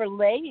 And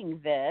overlaying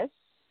this,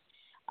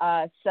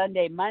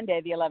 Sunday,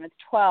 Monday, the 11th,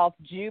 12th,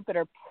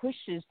 Jupiter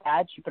pushes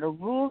that. Jupiter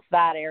rules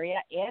that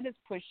area and is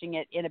pushing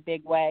it in a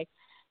big way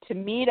to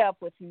meet up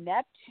with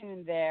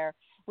Neptune there,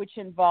 which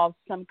involves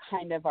some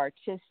kind of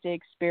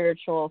artistic,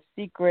 spiritual,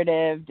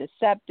 secretive,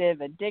 deceptive,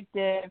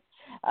 addictive,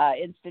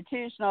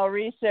 institutional,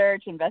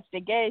 research,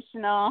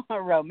 investigational,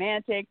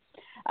 romantic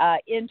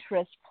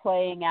interest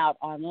playing out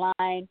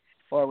online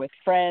or with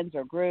friends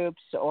or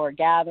groups or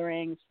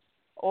gatherings,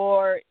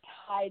 or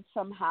tied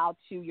somehow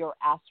to your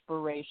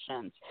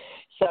aspirations.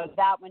 So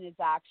that one is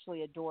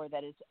actually a door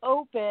that is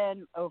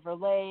open,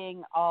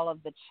 overlaying all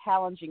of the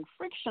challenging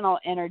frictional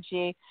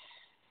energy.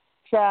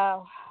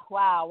 So,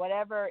 wow,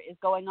 whatever is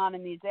going on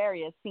in these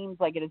areas seems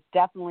like it is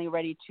definitely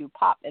ready to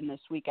pop in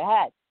this week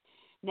ahead.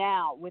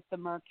 Now, with the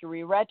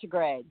Mercury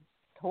retrograde,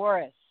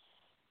 Taurus,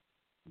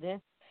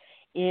 this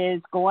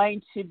is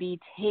going to be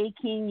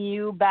taking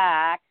you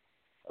back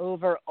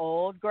over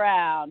old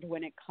ground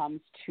when it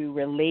comes to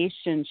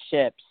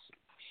relationships.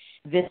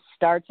 This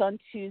starts on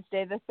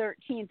Tuesday the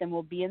 13th and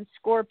will be in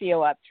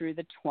Scorpio up through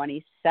the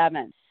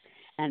 27th.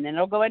 And then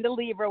it'll go into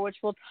Libra, which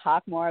we'll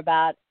talk more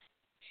about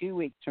 2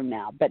 weeks from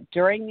now. But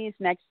during these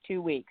next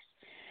 2 weeks,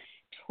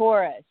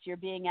 Taurus, you're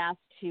being asked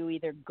to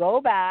either go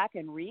back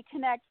and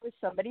reconnect with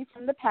somebody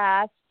from the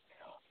past,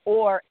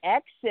 or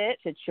exit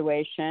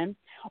situation,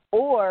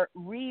 or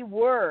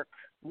rework,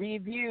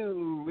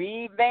 review,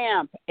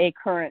 revamp a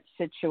current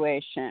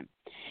situation.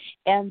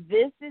 And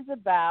this is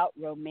about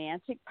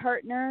romantic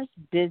partners,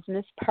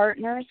 business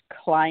partners,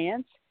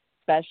 clients,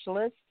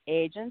 specialists,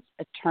 agents,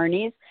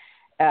 attorneys,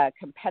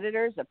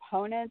 competitors,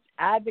 opponents,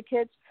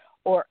 advocates,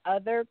 or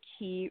other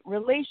key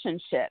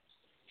relationships.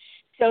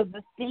 So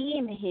the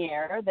theme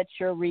here that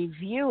you're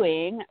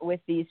reviewing with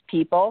these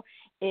people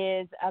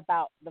is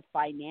about the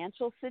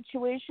financial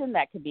situation.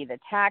 That could be the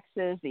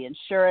taxes, the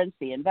insurance,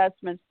 the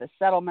investments, the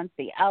settlements,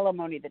 the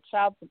alimony, the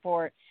child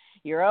support,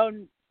 your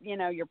own,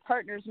 your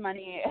partner's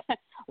money,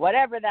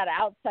 whatever that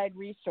outside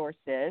resource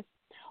is.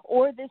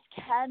 Or this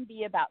can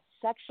be about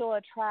sexual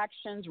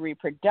attractions,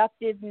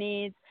 reproductive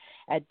needs,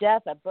 a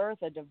death, a birth,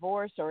 a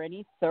divorce, or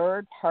any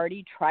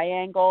third-party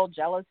triangle,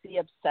 jealousy,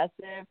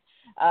 obsessive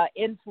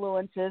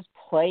influences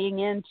playing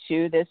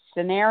into this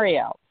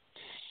scenario.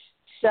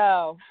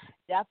 So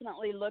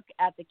definitely look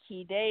at the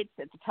key dates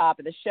at the top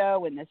of the show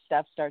when this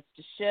stuff starts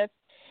to shift.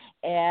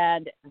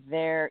 And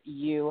there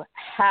you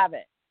have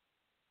it.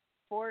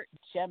 For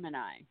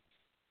Gemini,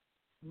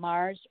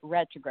 Mars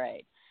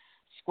retrograde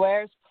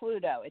squares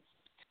Pluto. It's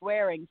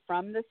squaring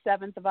from the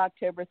 7th of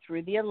October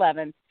through the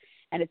 11th,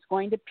 and it's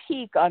going to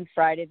peak on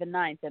Friday the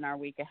 9th in our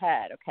week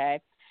ahead,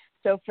 okay?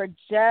 So for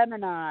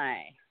Gemini,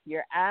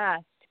 you're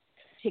asked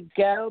to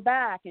go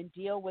back and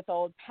deal with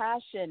old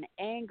passion,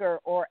 anger,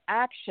 or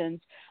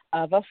actions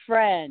of a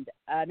friend,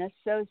 an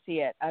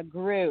associate, a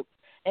group,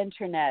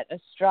 internet,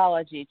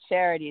 astrology,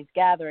 charities,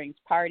 gatherings,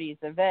 parties,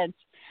 events,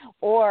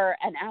 or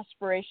an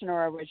aspiration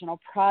or original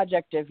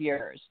project of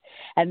yours.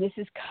 And this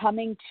is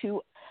coming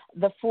to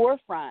the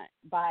forefront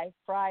by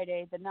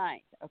Friday the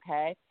 9th,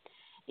 okay?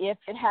 If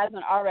it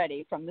hasn't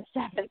already, from the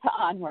 7th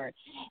onward.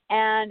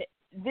 And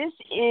this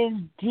is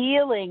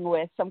dealing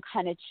with some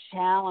kind of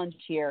challenge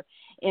here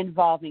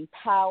involving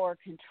power,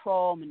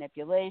 control,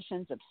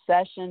 manipulations,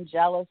 obsession,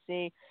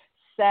 jealousy,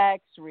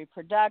 sex,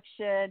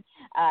 reproduction,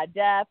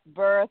 death,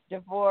 birth,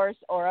 divorce,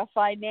 or a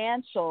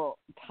financial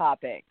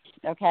topic,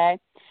 okay?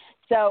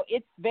 So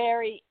it's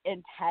very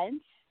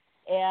intense,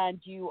 and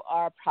you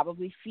are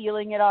probably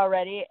feeling it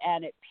already,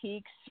 and it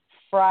peaks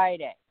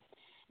Friday.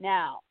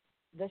 Now,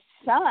 the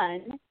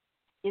sun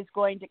is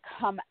going to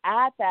come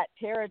at that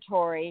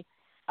territory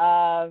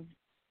of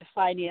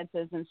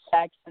finances and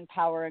sex and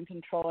power and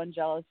control and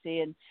jealousy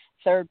and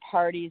third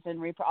parties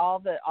and all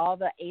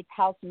the eighth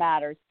house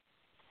matters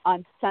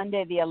on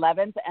Sunday the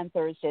 11th and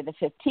Thursday the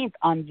 15th.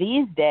 On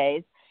these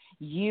days,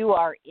 you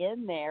are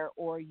in there,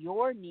 or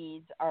your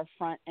needs are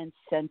front and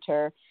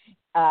center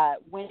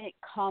when it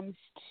comes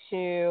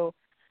to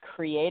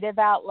creative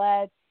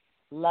outlets,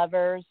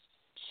 lovers,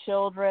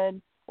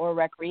 children, or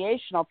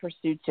recreational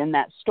pursuits in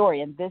that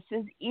story. And this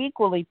is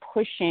equally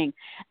pushing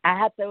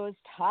at those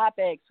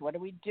topics. What are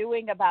we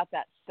doing about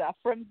that stuff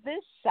from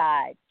this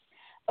side?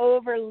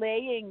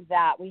 Overlaying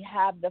that, we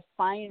have the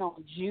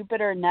final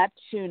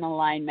Jupiter-Neptune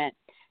alignment.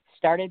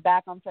 Started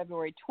back on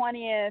February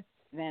 20th,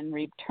 then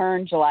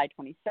returned July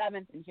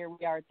 27th, and here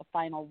we are at the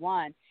final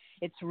one.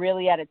 It's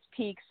really at its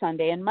peak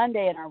Sunday and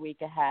Monday in our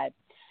week ahead.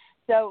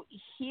 So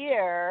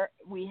here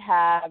we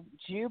have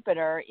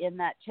Jupiter in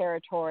that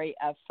territory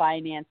of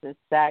finances,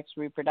 sex,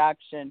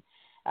 reproduction,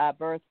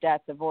 birth,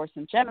 death, divorce,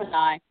 and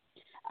Gemini.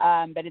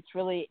 But it's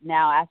really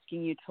now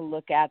asking you to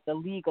look at the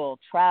legal,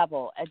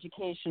 travel,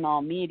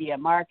 educational, media,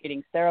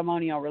 marketing,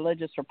 ceremonial,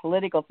 religious, or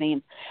political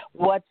themes.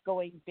 What's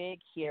going big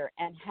here,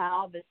 and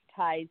how this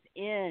ties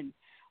in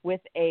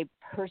with a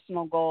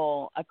personal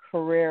goal, a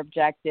career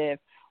objective,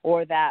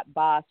 or that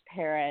boss,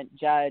 parent,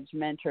 judge,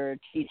 mentor,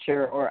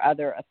 teacher, or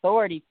other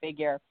authority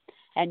figure.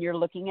 And you're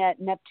looking at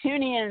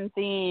Neptunian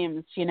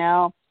themes,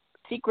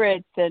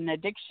 secrets and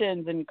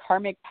addictions and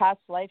karmic past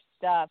life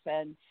stuff,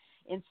 and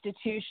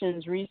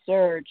institutions,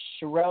 research,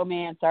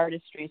 romance,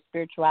 artistry,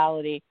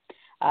 spirituality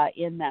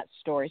in that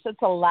story. So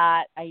it's a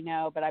lot, I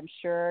know, but I'm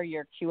sure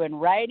you're queuing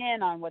right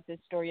in on what this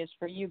story is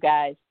for you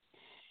guys.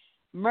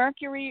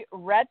 Mercury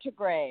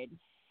Retrograde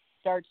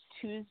starts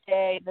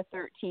Tuesday the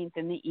 13th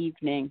in the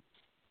evening.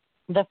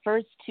 The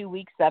first 2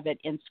 weeks of it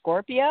in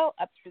Scorpio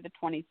up through the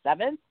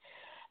 27th.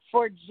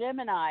 For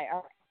Gemini,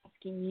 are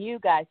asking you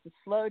guys to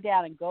slow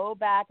down and go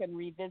back and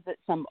revisit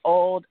some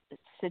old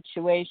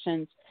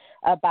situations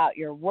about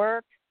your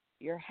work,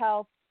 your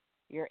health,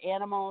 your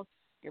animals,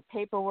 your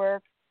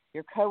paperwork,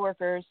 your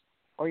coworkers,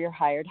 or your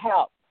hired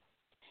help.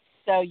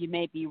 So you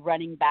may be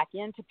running back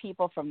into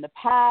people from the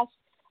past.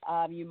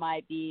 You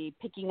might be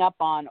picking up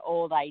on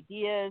old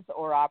ideas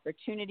or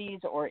opportunities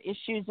or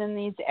issues in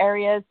these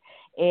areas,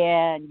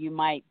 and you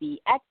might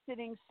be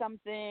exiting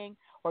something,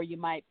 or you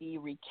might be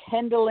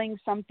rekindling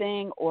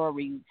something, or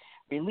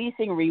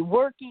releasing,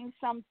 reworking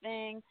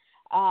something.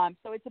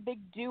 So it's a big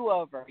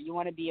do-over. You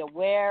want to be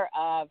aware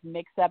of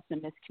mix-ups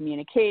and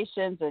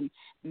miscommunications and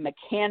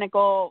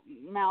mechanical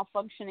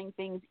malfunctioning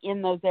things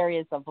in those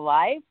areas of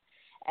life,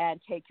 and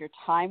take your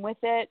time with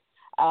it.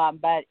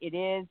 But it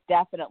is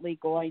definitely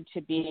going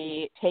to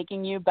be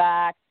taking you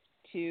back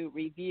to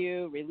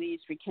review,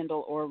 release,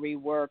 rekindle, or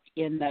rework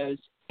in those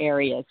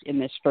areas in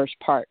this first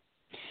part.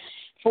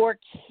 For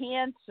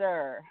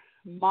Cancer,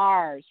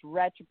 Mars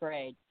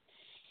retrograde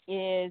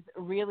is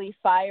really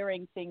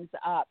firing things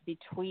up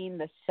between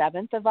the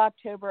 7th of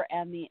October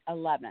and the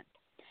 11th.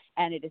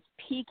 And it is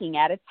peaking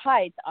at its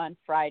height on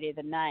Friday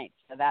the 9th.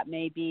 So that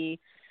may be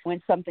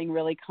when something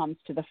really comes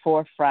to the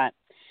forefront.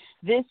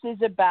 This is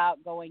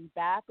about going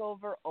back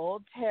over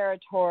old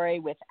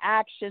territory with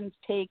actions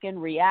taken,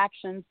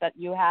 reactions that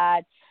you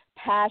had,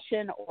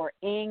 passion or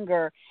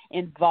anger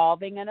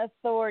involving an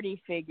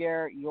authority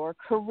figure, your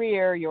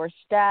career, your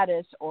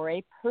status, or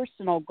a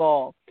personal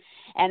goal.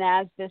 And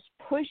as this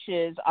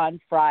pushes on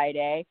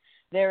Friday,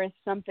 there is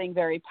something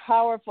very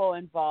powerful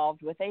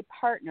involved with a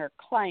partner,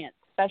 client,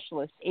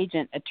 specialist,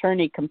 agent,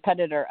 attorney,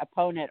 competitor,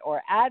 opponent,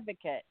 or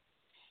advocate.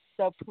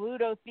 So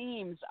Pluto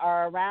themes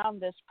are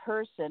around this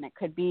person. It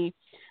could be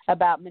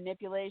about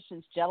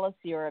manipulations,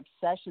 jealousy, or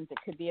obsessions. It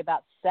could be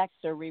about sex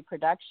or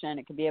reproduction.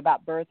 It could be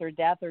about birth or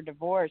death or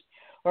divorce.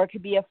 Or it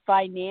could be a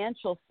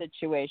financial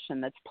situation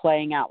that's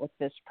playing out with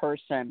this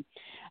person,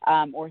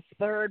 or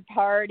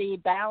third-party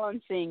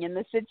balancing in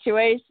the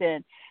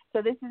situation.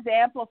 So this is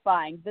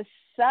amplifying. The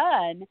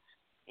sun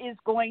is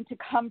going to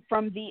come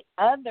from the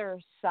other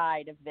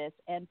side of this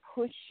and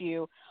push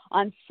you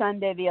on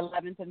Sunday the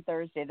 11th and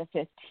Thursday the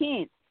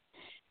 15th.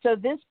 So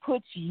this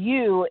puts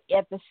you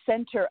at the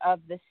center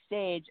of the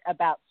stage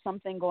about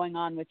something going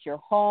on with your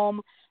home,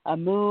 a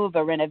move,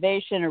 a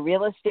renovation, a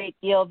real estate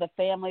deal, the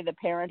family, the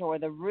parent, or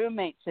the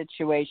roommate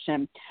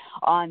situation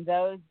on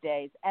those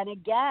days. And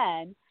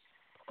again,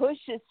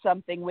 pushes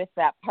something with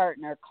that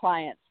partner,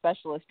 client,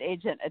 specialist,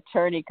 agent,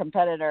 attorney,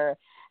 competitor,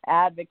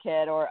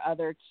 advocate, or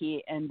other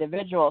key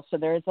individual. So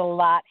there's a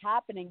lot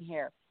happening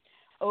here.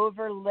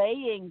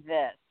 Overlaying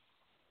this,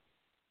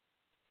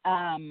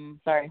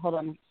 sorry, hold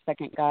on a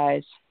second,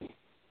 guys.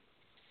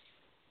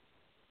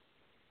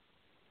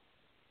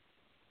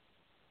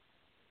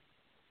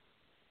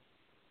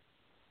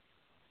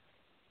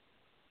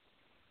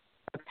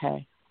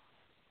 Okay.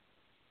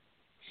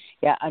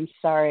 Yeah, I'm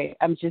sorry.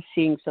 I'm just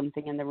seeing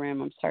something in the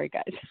room. I'm sorry,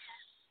 guys.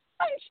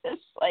 I'm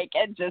just like,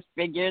 it just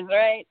figures,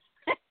 right?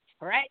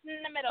 Right in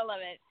the middle of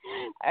it.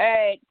 All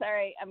right,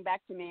 sorry. I'm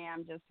back to me.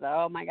 I'm just,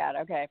 oh, my God.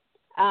 Okay.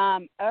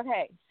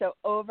 Okay, so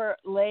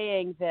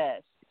overlaying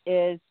this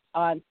is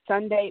on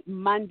Sunday,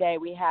 Monday,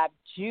 we have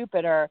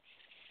Jupiter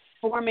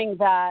forming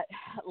that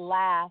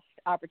last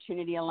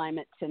opportunity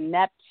alignment to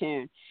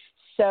Neptune.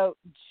 So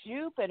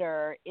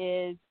Jupiter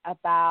is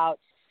about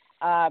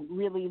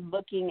really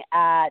looking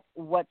at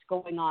what's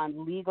going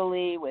on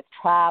legally with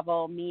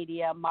travel,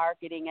 media,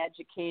 marketing,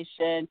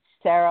 education,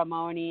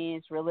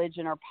 ceremonies,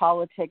 religion, or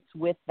politics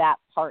with that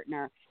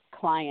partner,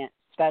 client,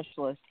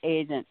 specialist,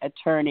 agent,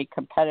 attorney,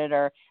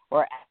 competitor,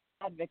 or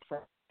advocate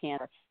for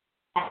cancer.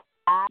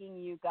 Asking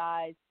you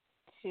guys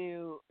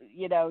to,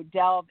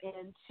 delve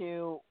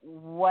into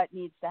what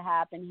needs to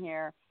happen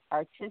here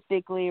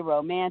artistically,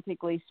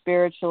 romantically,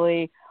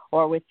 spiritually,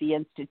 or with the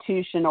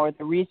institution or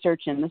the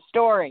research in the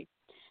story.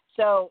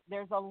 So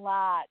there's a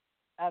lot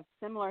of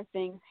similar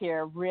things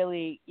here,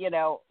 really,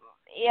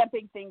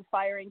 amping things,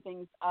 firing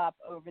things up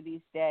over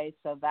these days.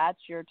 So that's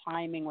your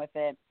timing with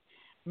it.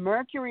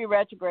 Mercury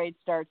retrograde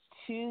starts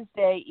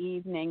Tuesday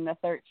evening, the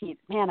 13th.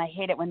 Man, I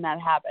hate it when that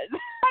happens.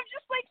 I'm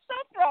just like so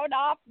thrown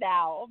off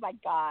now. Oh my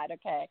God.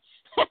 Okay.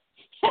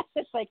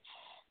 It's like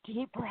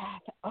deep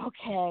breath.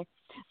 Okay.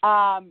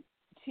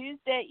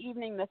 Tuesday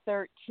evening, the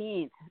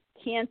 13th,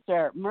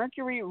 Cancer,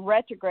 Mercury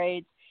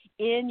retrogrades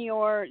in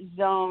your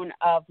zone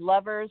of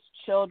lovers,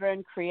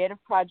 children, creative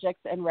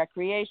projects, and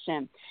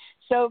recreation.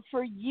 So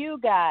for you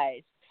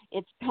guys,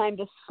 it's time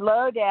to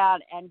slow down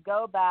and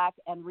go back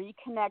and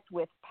reconnect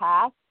with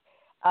past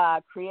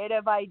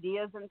creative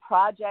ideas and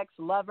projects,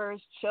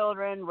 lovers,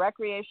 children,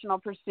 recreational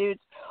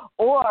pursuits,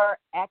 or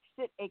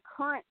exit a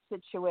current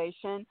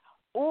situation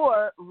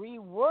or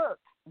rework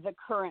the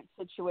current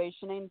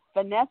situation and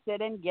finesse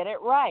it and get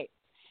it right.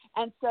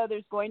 And so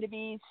there's going to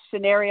be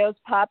scenarios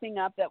popping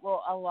up that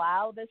will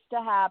allow this to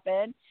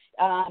happen.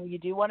 You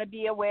do want to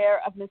be aware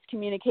of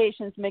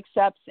miscommunications,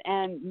 mix-ups,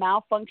 and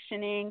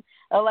malfunctioning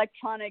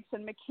electronics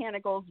and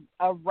mechanicals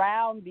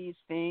around these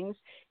things.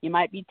 You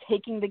might be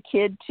taking the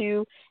kid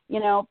to,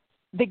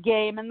 the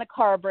game and the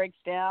car breaks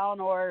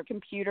down, or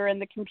computer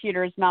and the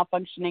computer is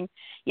malfunctioning,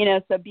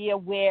 so be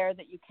aware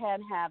that you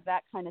can have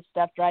that kind of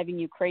stuff driving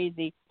you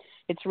crazy.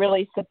 It's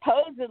really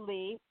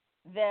supposedly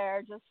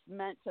they're just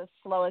meant to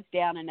slow us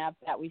down enough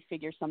that we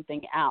figure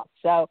something out.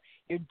 So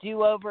your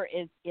do-over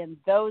is in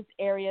those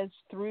areas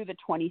through the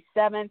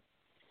 27th.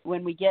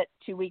 When we get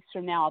 2 weeks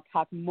from now, I'll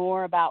talk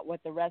more about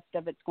what the rest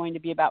of it's going to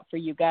be about for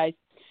you guys.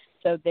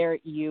 So there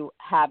you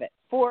have it.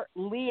 For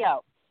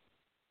Leo,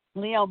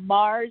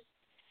 Mars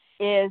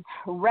is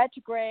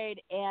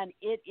retrograde, and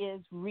it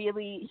is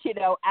really,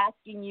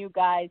 asking you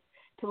guys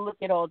to look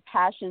at old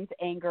passions,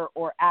 anger,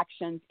 or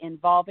actions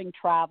involving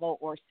travel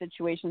or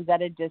situations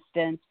at a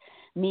distance,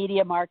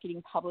 media,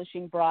 marketing,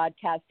 publishing,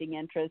 broadcasting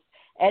interests,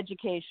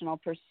 educational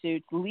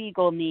pursuits,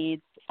 legal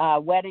needs,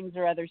 weddings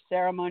or other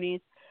ceremonies,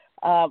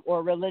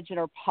 or religion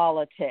or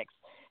politics.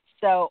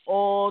 So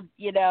old,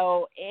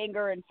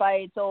 anger and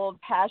fights, old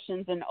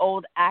passions and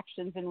old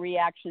actions and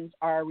reactions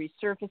are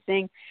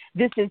resurfacing.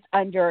 This is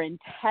under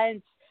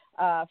intense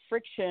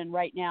friction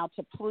right now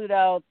to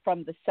Pluto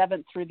from the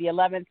 7th through the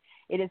 11th.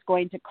 It is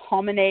going to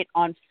culminate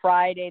on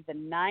Friday the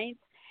 9th,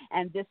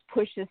 and this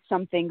pushes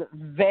something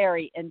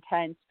very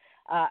intense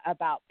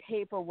about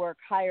paperwork,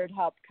 hired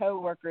help,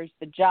 coworkers,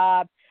 the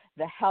job,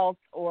 the health,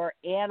 or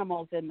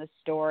animals in the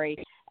story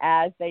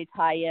as they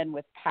tie in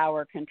with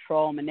power,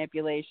 control,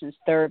 manipulations,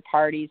 third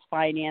parties,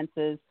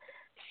 finances,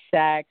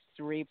 sex,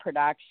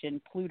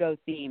 reproduction, Pluto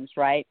themes,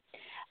 right?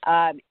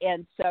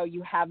 And so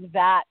you have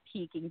that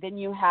peaking. Then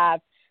you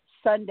have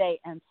Sunday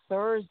and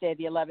Thursday,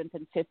 the 11th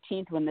and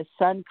 15th, when the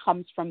sun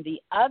comes from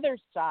the other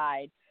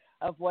side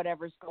of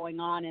whatever's going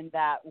on in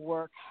that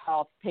work,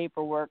 health,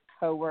 paperwork,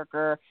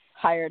 coworker,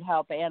 hired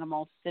help,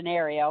 animal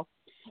scenario.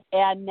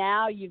 And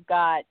now you've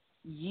got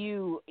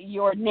you,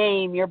 your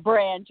name, your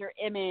brand, your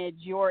image,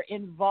 your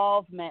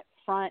involvement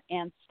front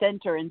and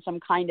center in some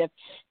kind of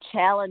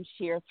challenge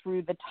here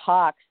through the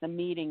talks, the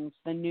meetings,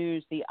 the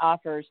news, the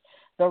offers,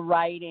 the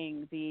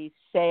writing, the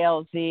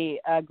sales, the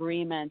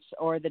agreements,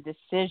 or the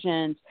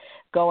decisions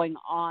going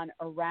on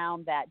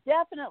around that.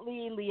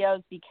 Definitely,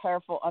 Leos, be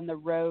careful on the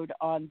road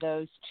on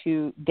those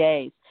 2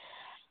 days.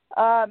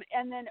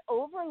 And then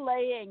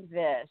overlaying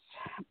this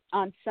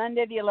on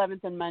Sunday the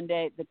 11th and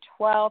Monday the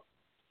 12th,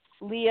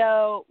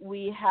 Leo,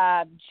 we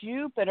have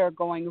Jupiter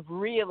going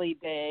really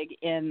big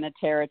in the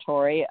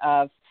territory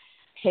of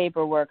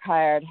paperwork,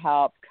 hired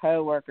help,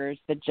 coworkers,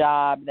 the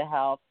job, the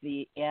health,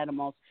 the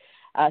animals.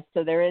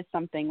 So there is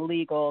something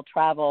legal,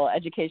 travel,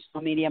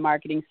 educational, media,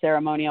 marketing,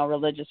 ceremonial,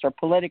 religious, or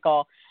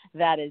political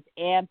that is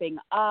amping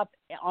up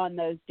on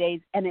those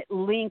days, and it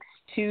links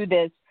to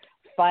this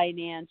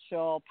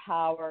financial,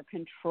 power,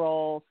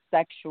 control,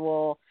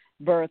 sexual,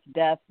 birth,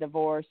 death,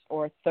 divorce,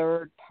 or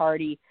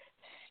third-party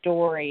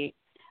story.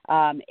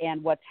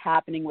 And what's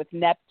happening with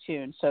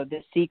Neptune. So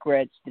the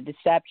secrets, the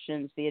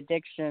deceptions, the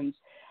addictions,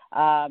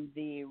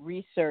 the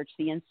research,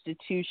 the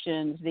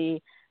institutions, the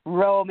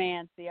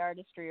romance, the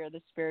artistry, or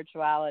the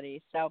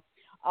spirituality. So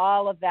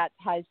all of that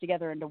ties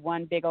together into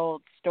one big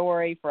old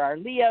story for our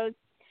Leos.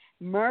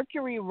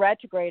 Mercury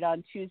retrograde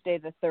on Tuesday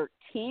the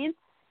 13th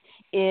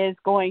is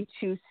going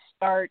to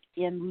start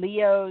in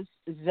Leo's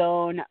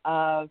zone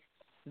of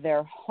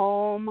their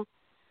home,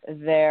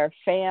 their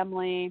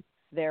family,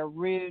 their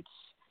roots,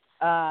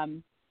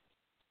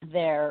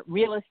 their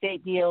real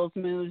estate deals,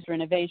 moves,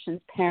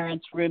 renovations,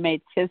 parents,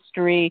 roommates,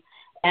 history,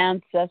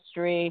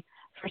 ancestry.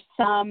 For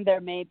some, there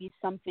may be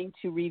something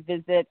to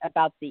revisit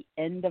about the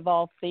end of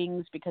all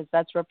things because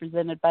that's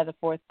represented by the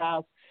 4th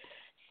house.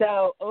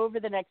 So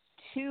over the next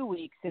 2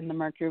 weeks in the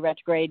Mercury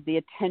retrograde, the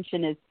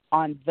attention is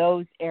on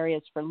those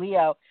areas for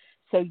Leo.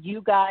 So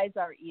you guys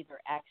are either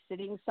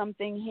exiting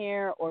something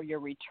here, or you're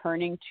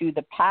returning to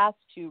the past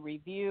to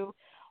review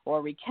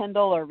or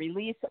rekindle or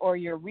release, or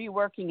you're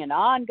reworking an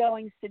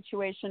ongoing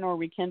situation or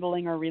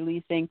rekindling or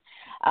releasing.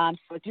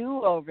 So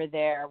do over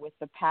there with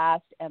the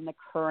past and the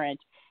current,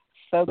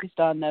 focused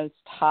on those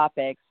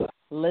topics.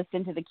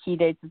 Listen to the key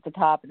dates at the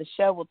top of the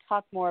show. We'll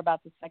talk more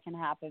about the second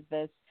half of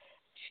this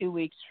 2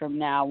 weeks from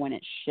now when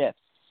it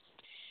shifts.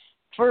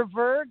 For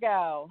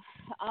Virgo,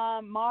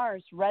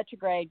 Mars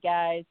retrograde,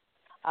 guys.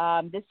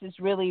 This is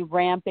really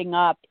ramping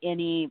up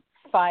any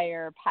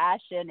fire,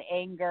 passion,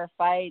 anger,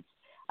 fights,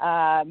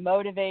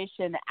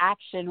 motivation,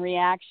 action,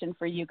 reaction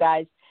for you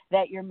guys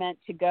that you're meant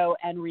to go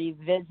and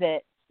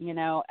revisit,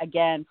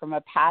 again, from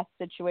a past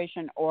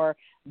situation or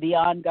the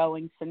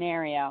ongoing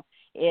scenario.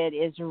 It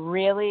is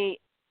really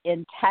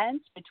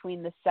intense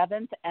between the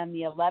 7th and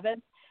the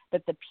 11th,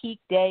 but the peak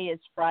day is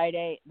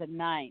Friday the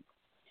 9th.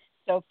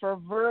 So for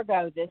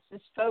Virgo, this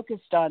is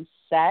focused on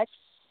sex,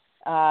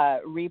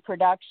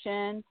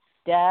 reproduction,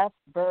 death,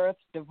 birth,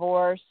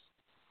 divorce,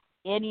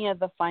 any of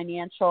the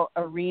financial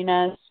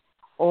arenas,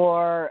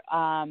 or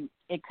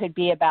it could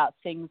be about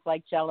things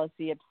like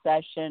jealousy,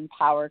 obsession,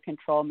 power,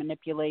 control,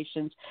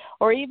 manipulations,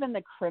 or even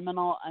the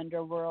criminal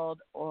underworld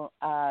or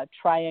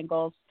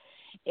triangles.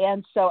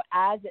 And so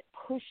as it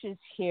pushes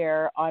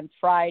here on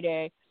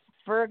Friday,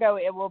 Virgo,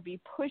 it will be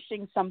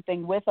pushing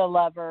something with a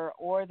lover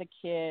or the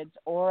kids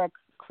or a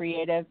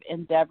creative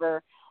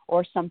endeavor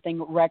or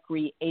something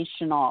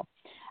recreational.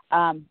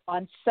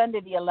 On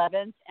Sunday the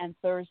 11th and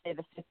Thursday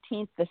the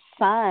 15th, the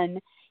sun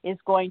is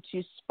going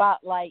to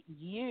spotlight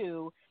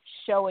you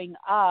showing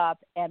up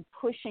and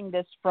pushing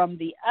this from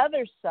the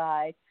other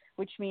side,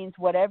 which means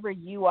whatever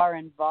you are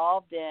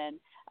involved in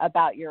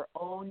about your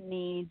own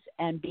needs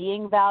and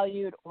being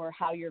valued, or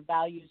how your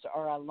values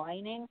are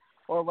aligning,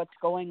 or what's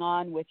going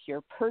on with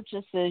your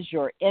purchases,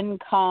 your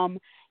income,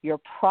 your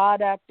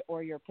product,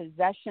 or your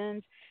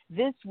possessions,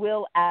 this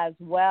will as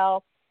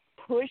well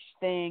push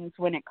things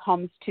when it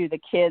comes to the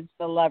kids,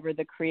 the lover,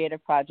 the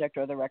creative project,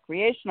 or the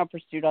recreational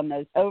pursuit on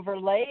those.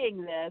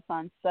 Overlaying this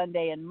on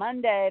Sunday and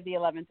Monday, the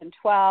 11th and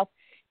 12th,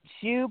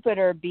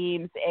 Jupiter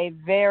beams a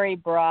very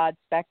broad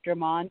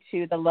spectrum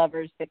onto the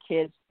lovers, the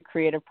kids, the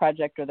creative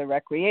project, or the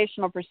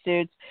recreational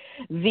pursuits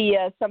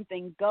via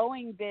something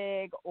going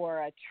big, or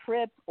a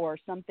trip, or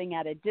something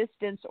at a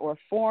distance, or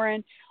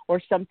foreign,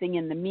 or something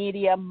in the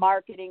media,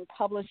 marketing,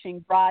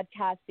 publishing,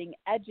 broadcasting,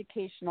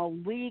 educational,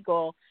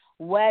 legal,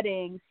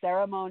 wedding,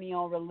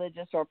 ceremonial,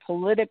 religious, or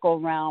political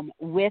realm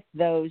with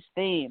those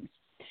themes.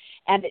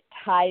 And it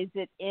ties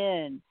it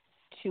in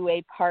to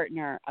a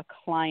partner, a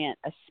client,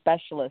 a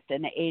specialist,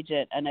 an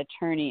agent, an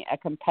attorney, a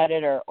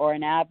competitor, or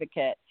an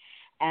advocate.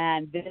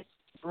 And this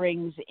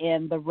brings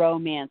in the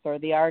romance or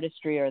the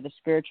artistry or the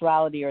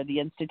spirituality or the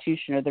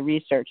institution or the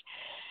research.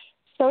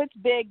 So it's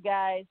big,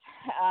 guys.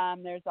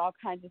 There's all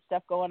kinds of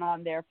stuff going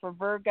on there. For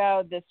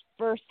Virgo, this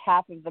first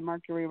half of the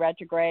Mercury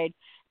retrograde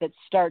that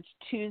starts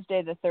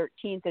Tuesday the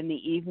 13th in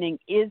the evening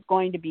is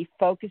going to be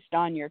focused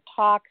on your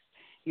talks,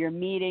 your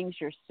meetings,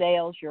 your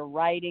sales, your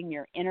writing,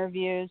 your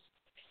interviews,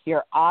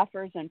 your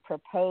offers and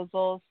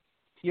proposals,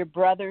 your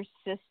brothers,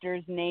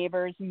 sisters,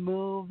 neighbors,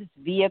 moves,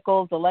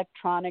 vehicles,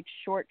 electronics,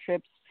 short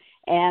trips,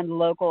 and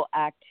local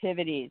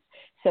activities.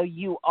 So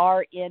you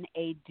are in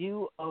a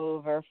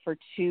do-over for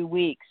 2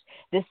 weeks.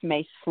 This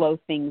may slow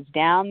things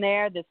down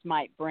there. This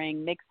might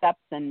bring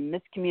mix-ups and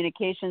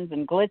miscommunications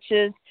and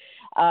glitches.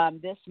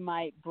 This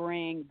might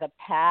bring the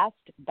past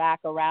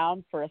back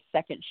around for a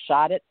second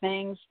shot at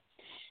things.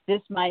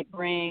 This might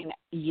bring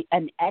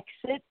an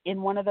exit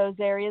in one of those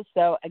areas.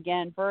 So,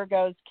 again,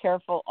 Virgos,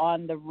 careful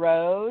on the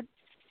road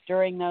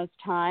during those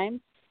times,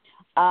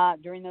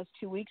 during those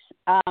 2 weeks.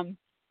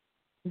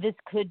 This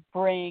could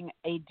bring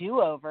a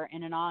do-over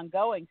in an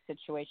ongoing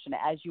situation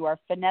as you are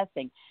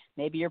finessing.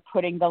 Maybe you're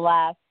putting the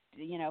last,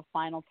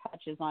 final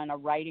touches on a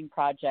writing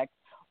project,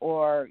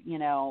 or,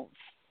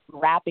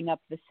 wrapping up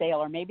the sale,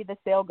 or maybe the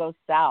sale goes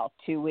south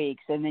 2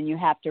 weeks and then you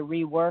have to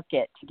rework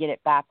it to get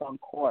it back on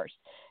course.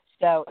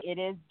 So it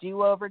is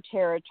do-over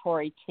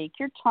territory. Take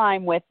your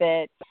time with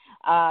it.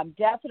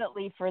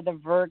 Definitely for the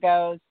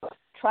Virgos,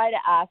 try to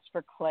ask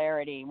for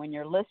clarity when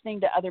you're listening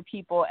to other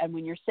people and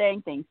when you're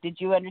saying things. Did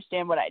you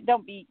understand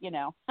don't be,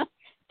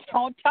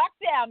 don't talk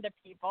down to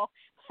people.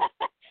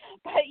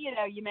 But,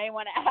 you may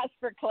want to ask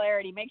for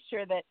clarity. Make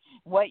sure that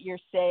what you're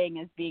saying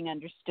is being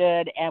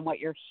understood and what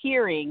you're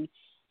hearing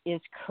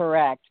is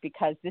correct,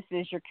 because this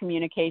is your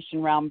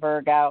communication realm,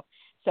 Virgo.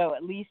 So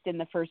at least in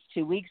the first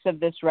 2 weeks of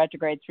this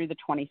retrograde through the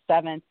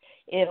 27th,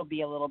 it'll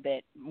be a little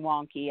bit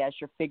wonky as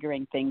you're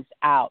figuring things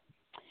out.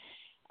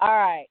 All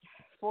right.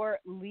 For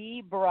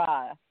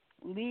Libra,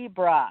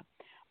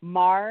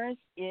 Mars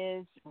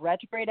is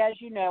retrograde, as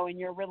you know, in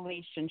your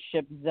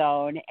relationship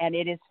zone, and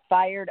it is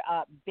fired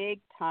up big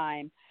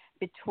time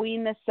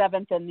between the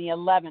 7th and the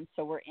 11th.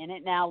 So we're in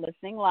it now,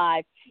 listening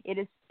live. It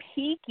is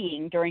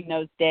peaking during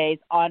those days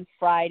on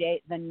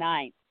Friday the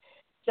 9th.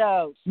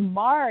 So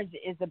Mars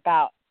is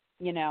about,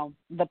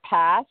 the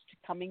past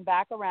coming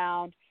back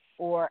around,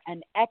 or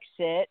an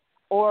exit,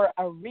 or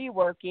a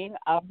reworking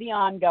of the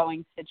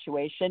ongoing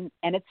situation,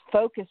 and it's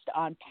focused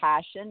on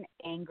passion,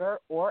 anger,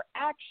 or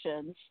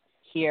actions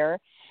here.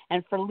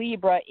 And for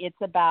Libra, it's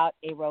about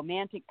a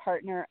romantic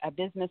partner, a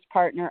business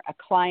partner, a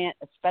client,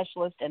 a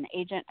specialist, an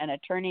agent, an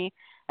attorney,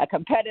 a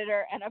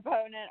competitor, an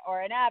opponent,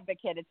 or an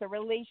advocate. It's a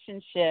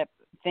relationship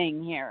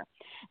thing here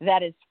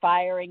that is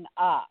firing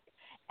up,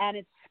 and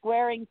it's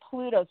squaring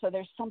Pluto. So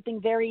there's something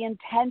very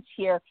intense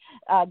here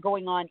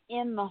going on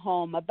in the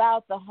home,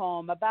 about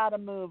a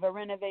move, a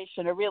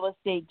renovation, a real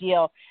estate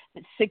deal,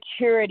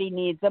 security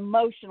needs,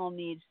 emotional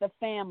needs, the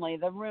family,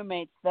 the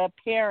roommates, the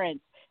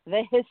parents,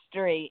 the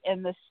history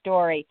in the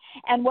story,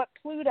 and what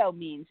Pluto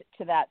means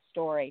to that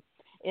story.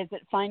 Is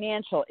it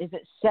financial? Is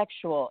it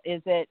sexual?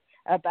 Is it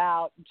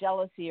about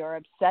jealousy or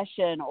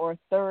obsession or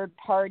third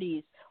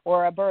parties,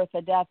 or a birth,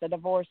 a death, a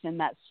divorce in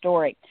that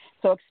story?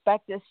 So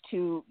expect this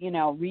to,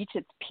 reach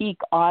its peak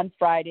on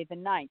Friday the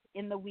 9th.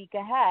 In the week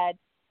ahead,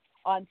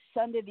 on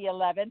Sunday the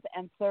 11th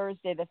and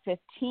Thursday the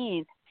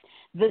 15th,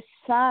 The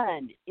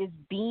sun is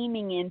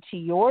beaming into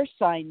your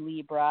sign,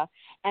 Libra,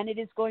 and it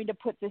is going to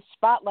put the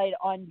spotlight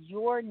on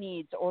your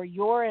needs or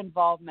your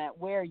involvement,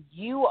 where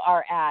you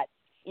are at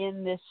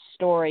in this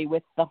story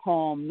with the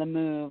home, the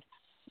move,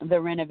 the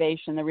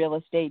renovation, the real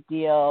estate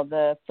deal,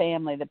 the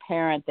family, the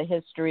parent, the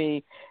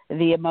history,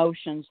 the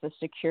emotions, the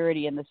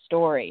security in the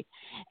story.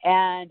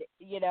 And,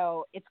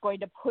 it's going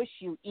to push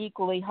you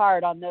equally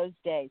hard on those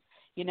days,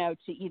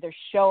 to either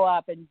show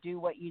up and do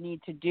what you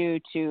need to do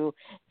to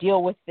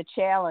deal with the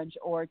challenge,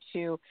 or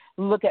to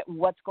look at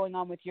what's going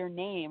on with your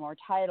name or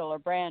title or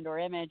brand or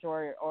image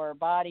or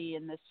body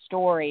in the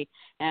story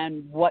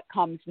and what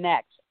comes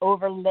next.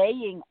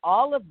 Overlaying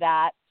all of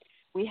that,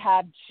 we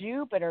have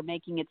Jupiter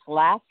making its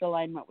last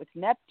alignment with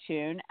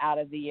Neptune out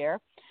of the year.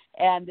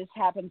 And this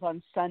happens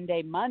on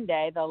Sunday,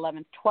 Monday, the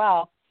 11th,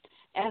 12th.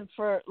 And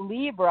for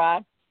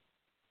Libra,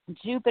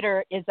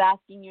 Jupiter is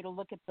asking you to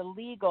look at the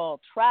legal,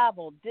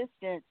 travel,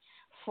 distance,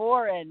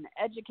 foreign,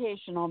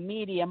 educational,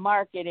 media,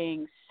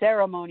 marketing,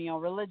 ceremonial,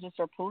 religious,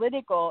 or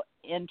political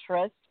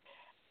interests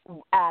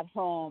at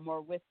home or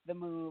with the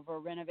move or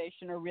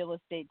renovation or real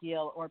estate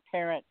deal or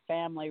parent,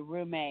 family,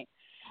 roommate.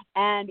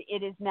 And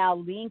it is now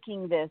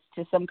linking this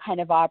to some kind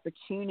of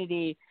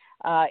opportunity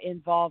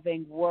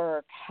involving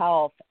work,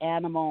 health,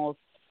 animals,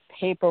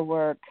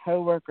 paperwork,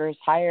 coworkers,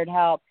 hired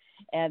help,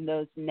 and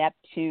those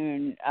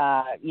Neptune,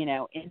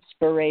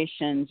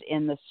 inspirations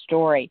in the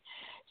story.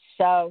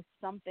 So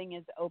something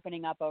is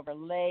opening up,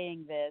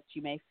 overlaying this.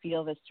 You may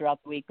feel this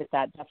throughout the week, but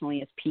that definitely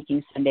is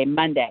peaking Sunday,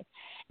 Monday.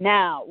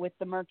 Now, with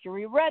the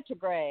Mercury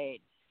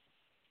retrograde,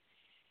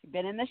 you've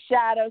been in the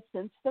shadow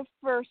since the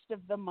 1st of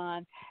the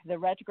month. The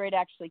retrograde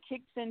actually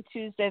kicks in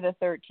Tuesday the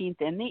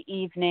 13th in the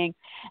evening.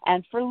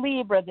 And for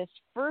Libra, this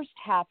first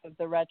half of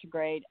the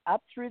retrograde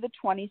up through the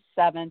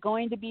 27th,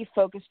 going to be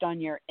focused on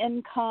your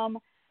income,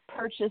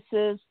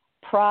 purchases,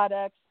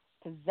 products,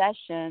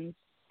 possessions,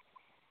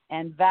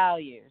 and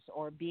values,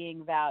 or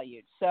being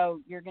valued. So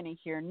you're going to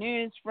hear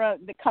news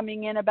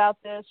coming in about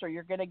this, or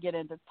you're going to get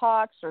into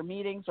talks or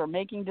meetings or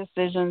making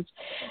decisions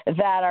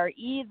that are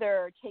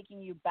either taking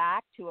you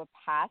back to a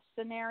past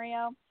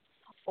scenario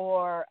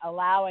or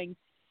allowing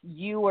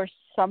you or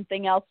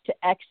something else to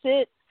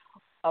exit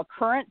a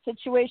current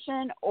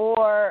situation,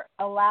 or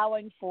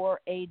allowing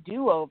for a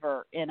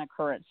do-over in a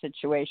current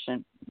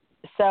situation.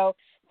 So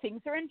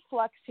things are in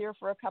flux here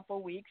for a couple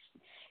of weeks.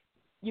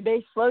 You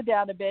may slow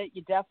down a bit.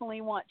 You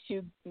definitely want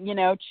to,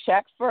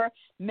 check for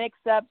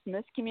mix-ups,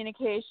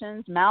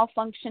 miscommunications,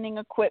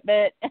 malfunctioning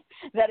equipment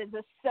that is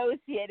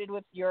associated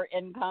with your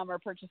income or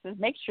purchases.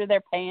 Make sure they're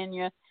paying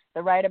you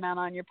the right amount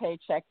on your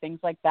paycheck, things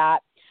like that.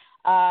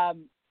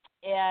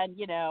 And,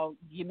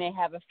 you may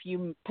have a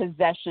few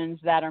possessions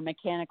that are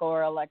mechanical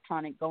or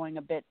electronic going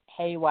a bit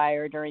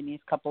haywire during these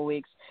couple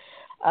weeks.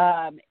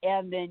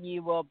 And then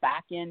you will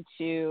back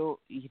into,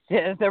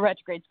 the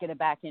retrograde's going to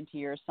back into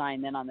your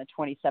sign then on the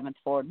 27th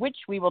forward, which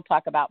we will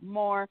talk about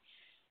more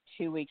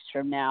 2 weeks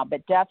from now.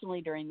 But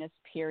definitely during this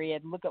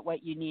period, look at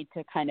what you need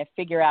to kind of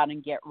figure out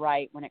and get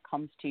right when it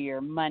comes to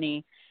your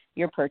money,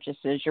 your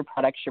purchases, your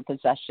products, your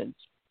possessions.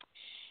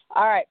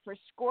 All right, for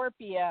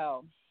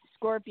Scorpio,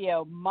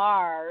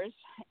 Mars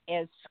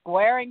is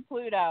squaring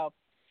Pluto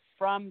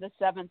from the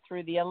 7th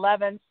through the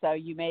 11th, so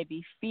you may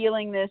be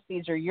feeling this.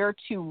 These are your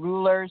two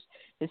rulers.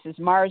 This is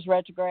Mars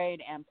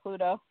retrograde and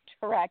Pluto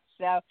direct.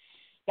 So,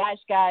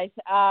 guys,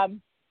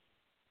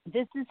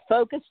 this is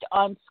focused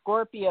on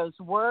Scorpio's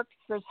work,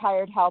 his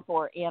hired help,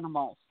 or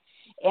animals.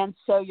 And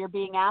so you're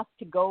being asked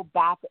to go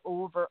back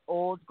over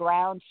old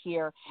ground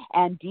here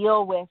and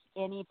deal with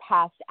any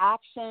past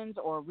actions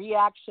or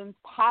reactions,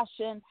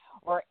 passion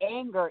or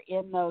anger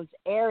in those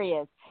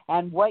areas,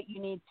 and what you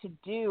need to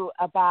do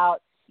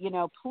about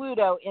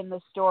Pluto in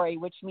the story,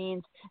 which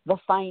means the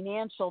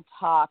financial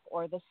talk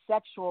or the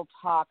sexual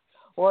talk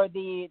or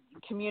the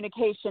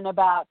communication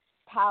about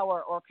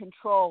power or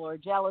control or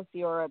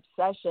jealousy or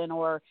obsession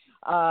or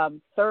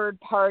third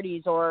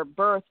parties or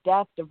birth,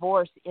 death,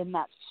 divorce in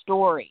that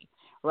story,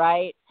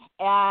 right?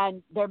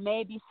 And there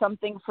may be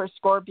something for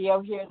Scorpio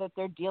here that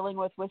they're dealing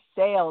with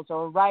sales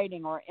or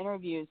writing or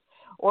interviews,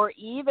 or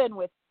even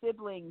with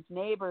siblings,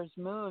 neighbors,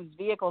 moves,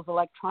 vehicles,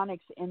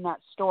 electronics in that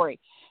story.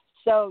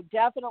 So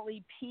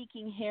definitely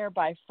peaking here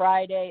by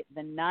Friday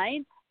the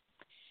 9th.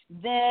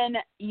 Then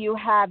you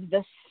have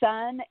the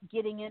sun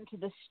getting into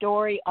the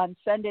story on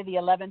Sunday the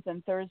 11th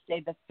and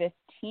Thursday the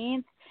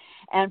 15th.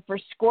 And for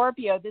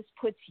Scorpio, this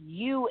puts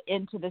you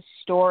into the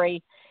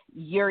story.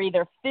 You're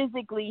either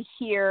physically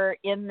here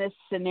in this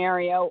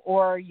scenario,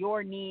 or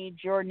your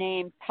needs, your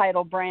name,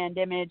 title, brand,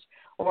 image,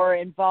 or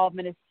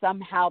involvement is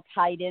somehow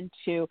tied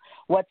into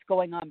what's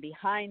going on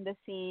behind the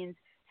scenes,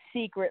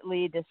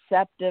 secretly,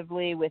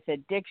 deceptively, with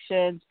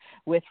addictions,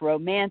 with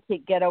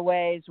romantic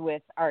getaways,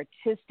 with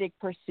artistic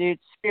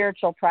pursuits,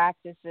 spiritual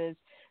practices,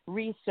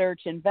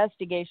 research,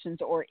 investigations,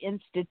 or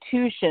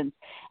institutions.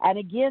 And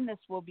again, this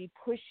will be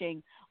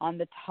pushing on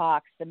the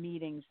talks, the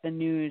meetings, the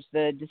news,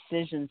 the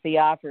decisions, the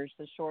offers,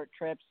 the short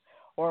trips,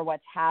 or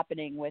what's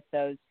happening with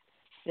those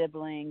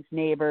siblings,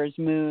 neighbors,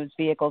 moves,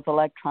 vehicles,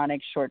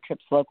 electronics, short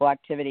trips, local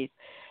activities.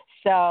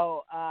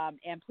 So,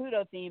 and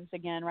Pluto themes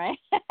again, right?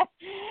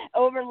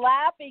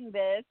 Overlapping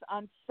this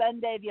on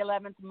Sunday the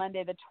 11th,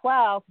 Monday the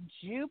 12th,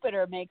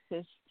 Jupiter makes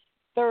his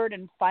third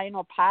and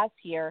final pass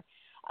here,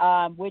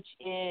 which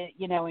is,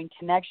 in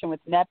connection with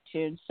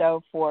Neptune.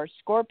 So for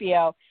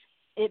Scorpio,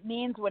 it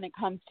means when it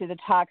comes to the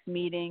talks,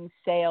 meetings,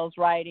 sales,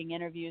 writing,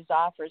 interviews,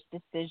 offers,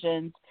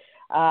 decisions,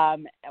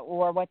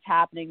 or what's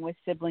happening with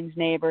siblings,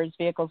 neighbors,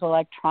 vehicles,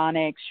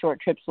 electronics, short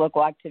trips,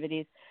 local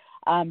activities,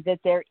 that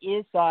there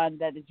is one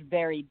that is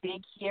very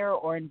big here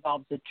or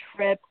involves a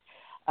trip,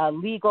 a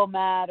legal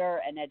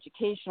matter, an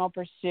educational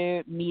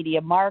pursuit,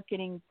 media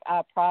marketing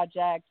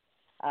project,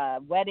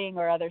 wedding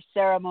or other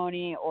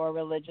ceremony, or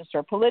religious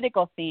or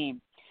political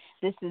theme.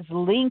 This is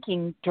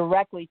linking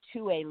directly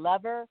to a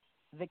lover,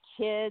 the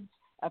kids,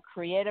 a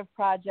creative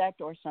project,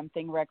 or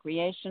something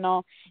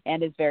recreational,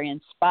 and is very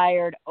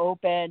inspired,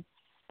 open,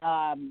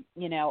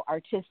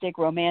 artistic,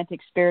 romantic,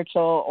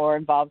 spiritual, or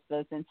involves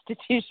those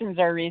institutions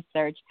or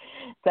research.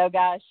 So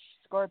gosh,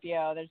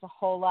 Scorpio, there's a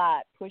whole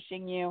lot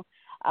pushing you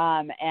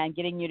and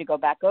getting you to go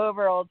back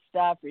over old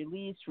stuff,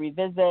 release,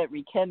 revisit,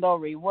 rekindle,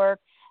 rework,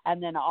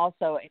 and then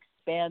also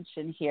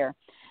expansion here.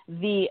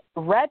 The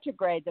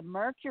retrograde, the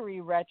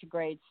Mercury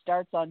retrograde,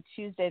 starts on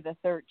Tuesday the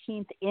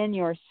 13th in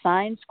your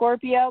sign,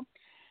 Scorpio.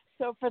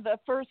 So for the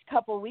first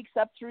couple of weeks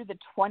up through the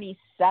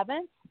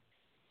 27th,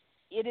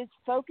 it is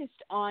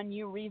focused on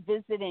you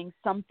revisiting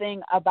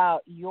something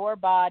about your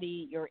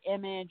body, your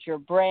image, your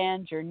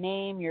brand, your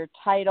name, your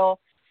title,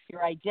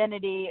 your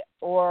identity,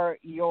 or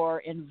your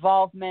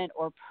involvement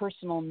or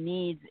personal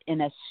needs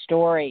in a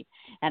story.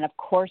 And of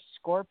course,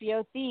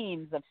 Scorpio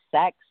themes of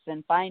sex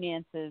and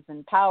finances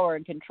and power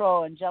and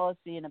control and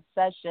jealousy and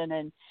obsession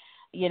and,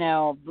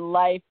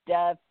 life,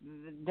 death,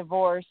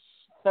 divorce,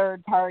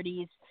 third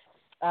parties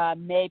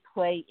may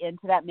play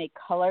into that, may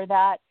color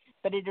that.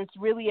 But it is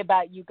really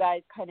about you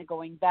guys kind of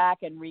going back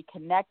and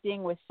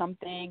reconnecting with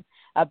something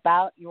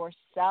about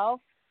yourself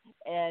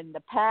and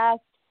the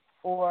past,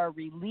 or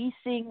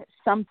releasing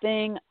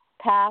something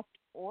past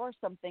or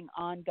something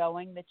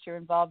ongoing that you're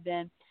involved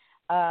in,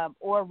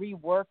 or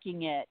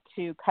reworking it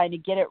to kind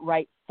of get it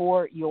right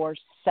for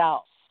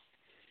yourself.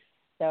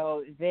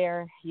 So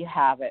there you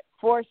have it.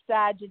 For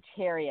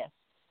Sagittarius,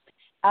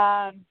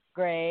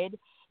 grade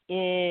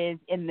is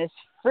in this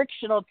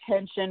frictional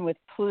tension with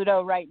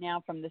Pluto right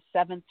now from the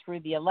 7th through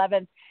the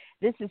 11th.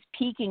 This is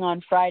peaking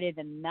on Friday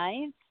the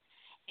 9th.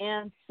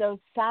 And so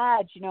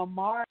Sag,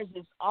 Mars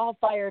is all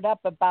fired up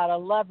about a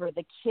lover,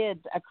 the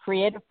kids, a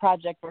creative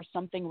project, or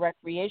something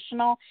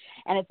recreational.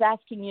 And it's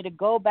asking you to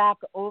go back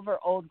over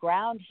old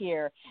ground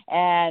here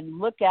and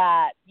look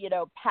at,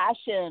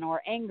 passion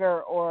or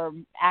anger or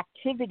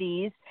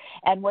activities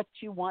and what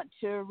you want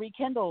to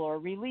rekindle or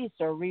release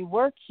or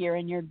rework here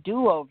in your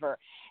do-over.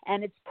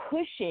 And it's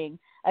pushing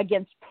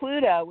against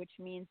Pluto, which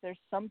means there's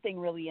something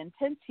really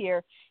intense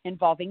here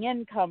involving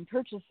income,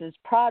 purchases,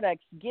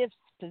 products, gifts,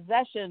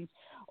 possessions,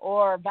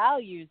 or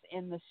values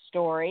in the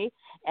story.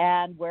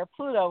 And where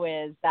Pluto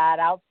is, that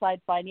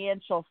outside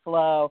financial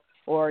flow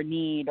or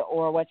need,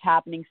 or what's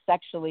happening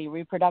sexually,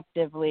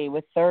 reproductively,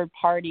 with third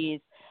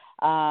parties,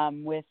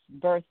 with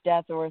birth,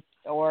 death,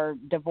 or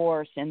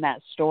divorce in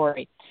that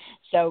story.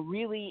 So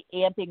really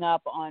amping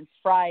up on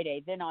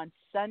Friday. Then on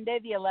Sunday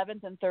the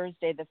 11th and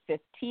Thursday the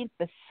 15th,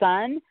 the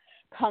sun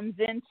comes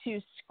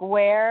into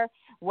square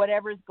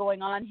whatever's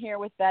going on here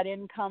with that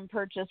income,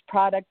 purchase,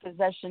 product,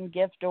 possession,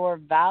 gift, or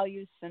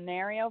value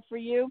scenario for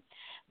you.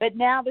 But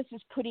now this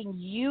is putting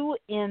you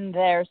in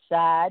there,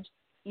 Sag,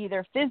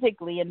 either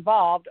physically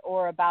involved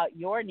or about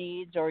your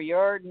needs or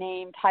your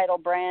name, title,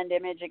 brand,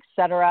 image,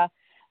 etc.,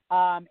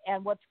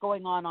 and what's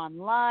going on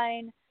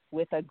online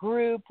with a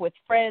group, with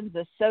friends,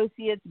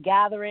 associates,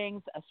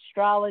 gatherings,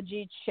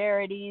 astrology,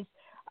 charities,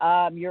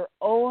 your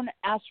own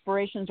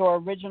aspirations or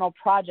original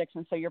projects.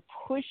 And so you're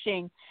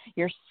pushing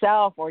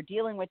yourself or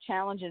dealing with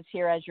challenges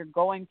here as you're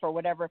going for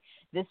whatever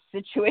this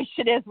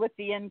situation is with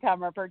the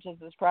income or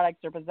purchases, products,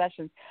 or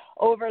possessions.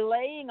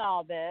 Overlaying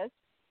all this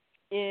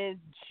is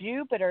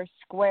Jupiter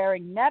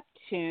squaring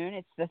Neptune.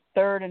 It's the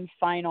third and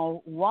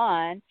final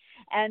one.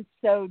 And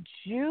so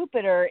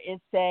Jupiter is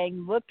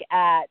saying, look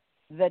at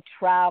the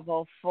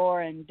travel,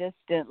 foreign,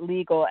 distant,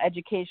 legal,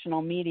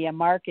 educational, media,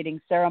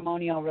 marketing,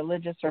 ceremonial,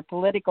 religious, or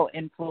political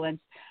influence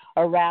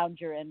around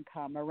your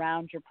income,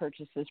 around your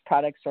purchases,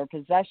 products, or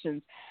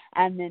possessions,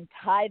 and then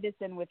tie this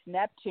in with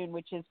Neptune,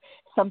 which is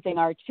something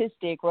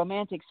artistic,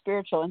 romantic,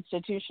 spiritual,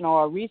 institutional,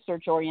 or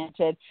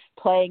research-oriented,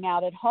 playing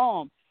out at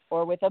home,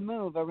 or with a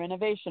move, a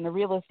renovation, a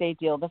real estate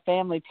deal, the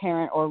family,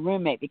 parent, or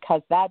roommate,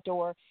 because that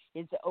door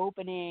is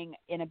opening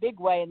in a big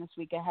way in this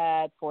week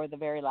ahead for the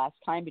very last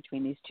time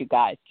between these two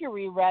guys.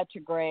 Mercury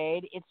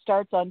retrograde, it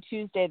starts on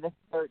Tuesday the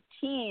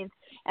 13th,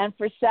 and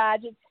for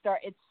Sag,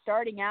 it's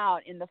starting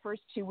out in the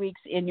first 2 weeks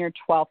in your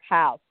 12th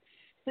house.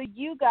 So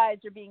you guys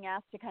are being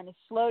asked to kind of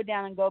slow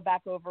down and go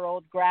back over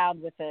old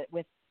ground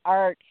with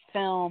art,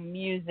 film,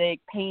 music,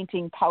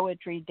 painting,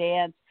 poetry,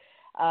 dance,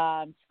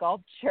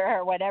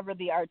 sculpture, whatever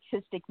the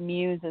artistic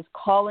muse is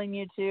calling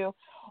you to,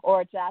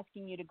 or it's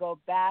asking you to go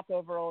back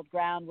over old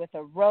ground with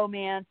a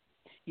romance,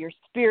 your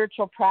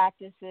spiritual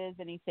practices,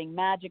 anything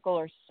magical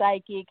or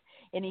psychic,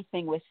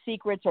 anything with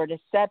secrets or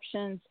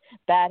deceptions,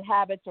 bad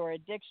habits or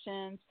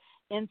addictions,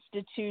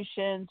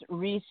 institutions,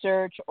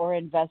 research, or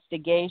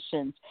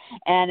investigations.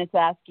 And it's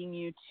asking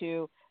you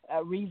to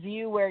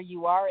review where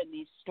you are in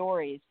these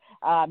stories,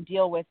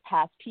 deal with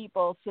past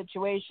people,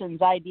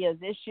 situations, ideas,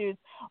 issues,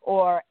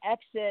 or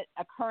exit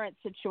a current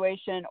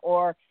situation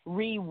or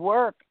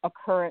rework a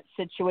current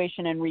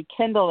situation and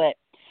rekindle it.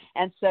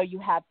 And so you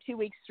have 2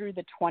 weeks through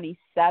the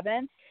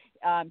 27th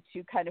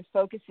to kind of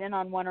focus in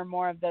on one or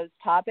more of those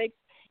topics.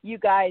 You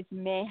guys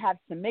may have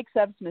some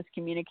mix-ups,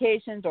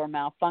 miscommunications, or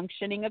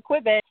malfunctioning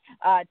equipment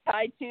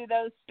tied to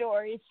those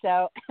stories,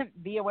 so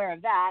be aware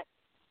of that.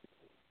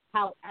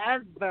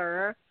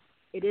 However,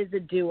 it is a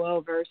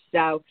do-over,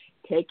 so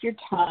take your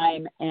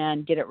time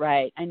and get it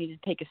right. I need to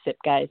take a sip,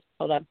 guys.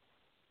 Hold on.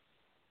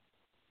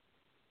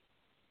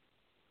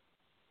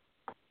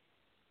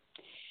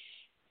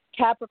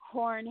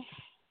 Capricorn,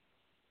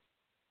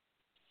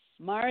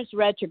 Mars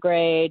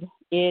retrograde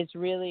is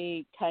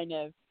really kind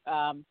of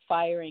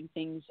firing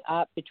things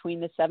up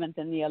between the 7th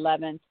and the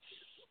 11th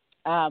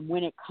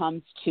when it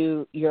comes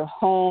to your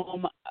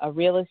home, a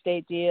real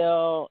estate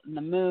deal,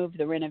 the move,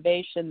 the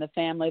renovation, the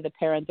family, the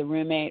parent, the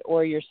roommate,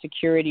 or your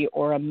security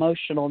or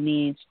emotional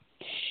needs.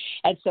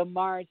 And so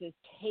Mars is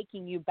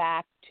taking you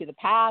back to the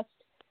past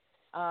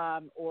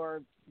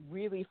or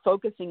really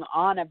focusing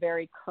on a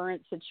very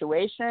current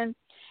situation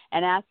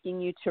and asking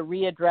you to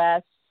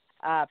readdress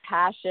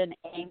passion,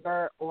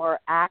 anger, or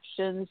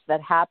actions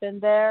that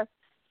happened there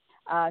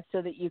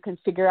so that you can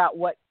figure out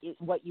what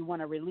you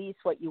want to release,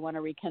 what you want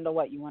to rekindle,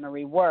 what you want to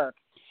rework.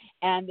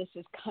 And this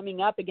is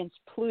coming up against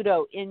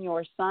Pluto in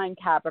your sign,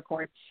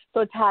 Capricorn, so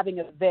it's having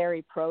a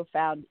very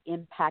profound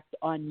impact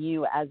on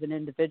you as an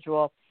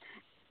individual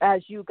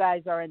as you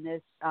guys are in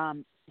this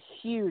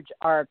huge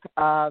arc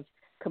of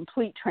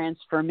complete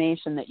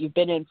transformation that you've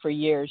been in for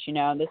years. You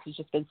know, this has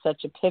just been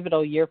such a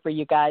pivotal year for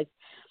you guys.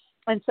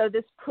 And so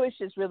this push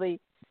is really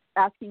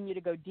asking you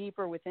to go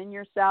deeper within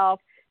yourself,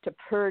 to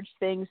purge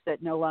things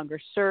that no longer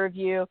serve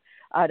you,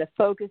 to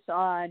focus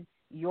on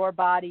your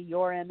body,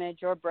 your image,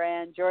 your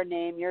brand, your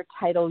name, your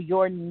title,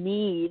 your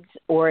needs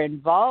or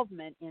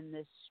involvement in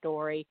this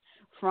story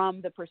from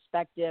the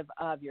perspective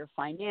of your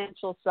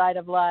financial side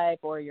of life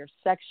or your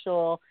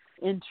sexual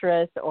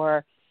interest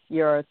or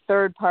your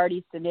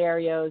third-party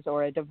scenarios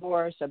or a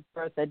divorce, a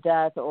birth, a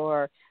death,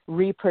 or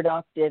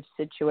reproductive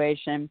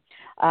situation.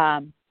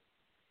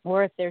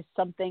 Or if there's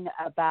something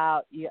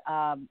about you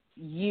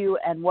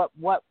and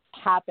what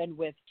happened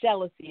with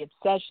jealousy,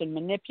 obsession,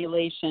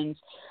 manipulations,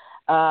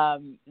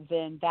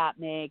 then that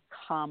may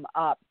come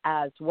up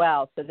as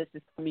well. So this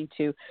is coming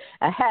to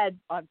a head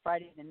on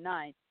Friday the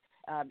 9th,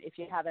 if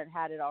you haven't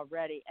had it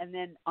already. And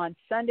then on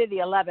Sunday the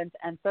 11th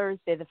and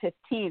Thursday the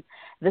 15th,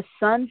 the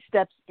sun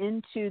steps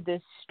into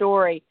this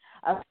story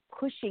of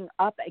pushing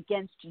up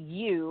against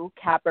you,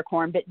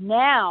 Capricorn, but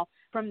now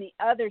from the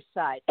other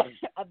side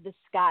of the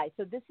sky.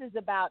 So this is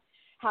about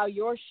how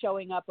you're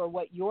showing up or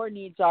what your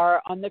needs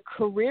are on the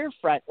career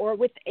front or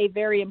with a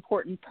very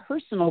important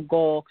personal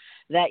goal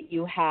that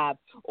you have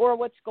or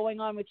what's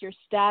going on with your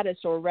status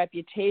or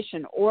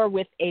reputation or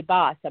with a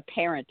boss, a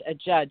parent, a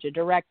judge, a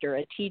director,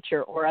 a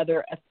teacher, or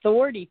other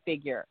authority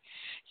figure.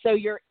 So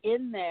you're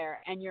in there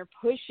and you're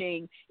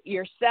pushing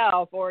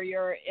yourself or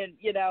you're,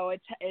 you know,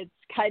 it's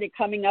kind of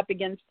coming up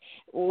against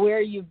where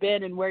you've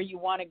been and where you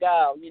want to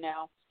go, you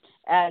know,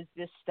 as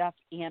this stuff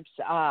amps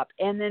up.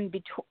 And then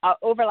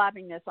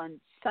overlapping this on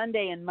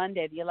Sunday and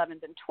Monday, the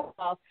 11th and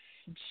 12th,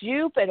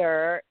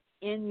 Jupiter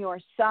in your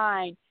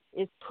sign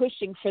is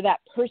pushing for that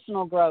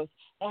personal growth,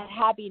 that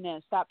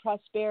happiness, that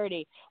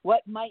prosperity.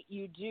 What might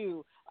you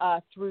do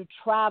through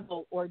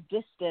travel or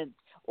distance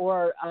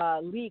or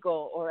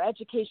legal or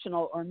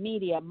educational or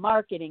media,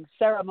 marketing,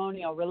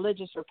 ceremonial,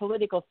 religious, or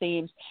political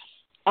themes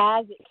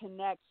as it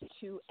connects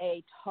to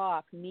a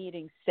talk,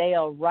 meeting,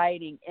 sale,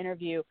 writing,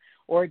 interview,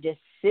 or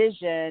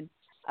decision,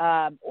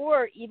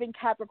 or even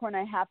Capricorn,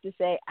 I have to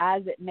say,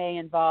 as it may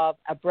involve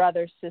a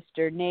brother,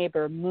 sister,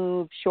 neighbor,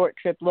 move, short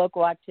trip,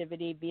 local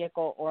activity,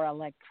 vehicle, or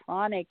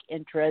electronic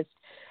interest.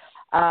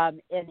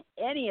 In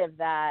any of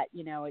that,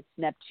 you know, it's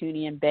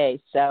Neptunian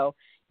based. So,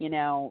 you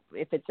know,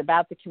 if it's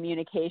about the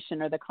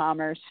communication or the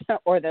commerce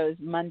or those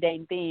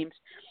mundane themes,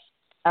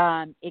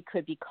 it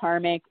could be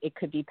karmic, it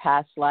could be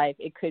past life,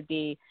 it could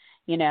be,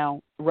 you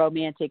know,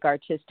 romantic,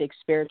 artistic,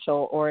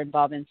 spiritual, or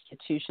involve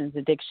institutions,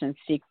 addictions,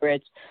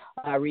 secrets,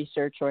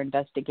 research, or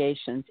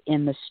investigations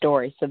in the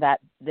story. So that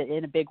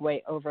in a big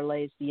way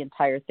overlays the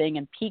entire thing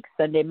and peaks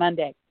Sunday,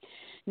 Monday.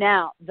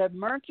 Now, the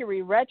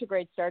Mercury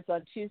retrograde starts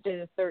on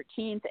Tuesday the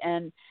 13th,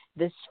 and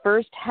this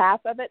first half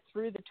of it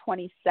through the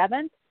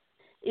 27th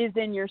is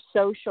in your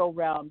social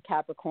realm,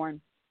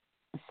 Capricorn.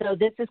 So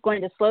this is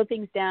going to slow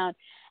things down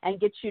and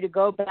get you to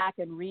go back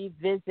and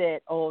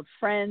revisit old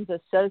friends,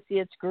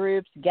 associates,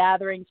 groups,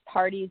 gatherings,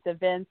 parties,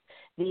 events,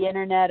 the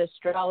internet,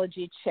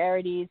 astrology,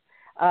 charities,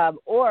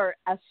 or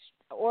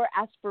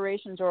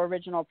aspirations or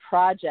original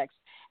projects.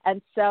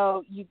 And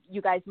so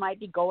you guys might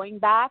be going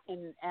back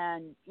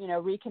and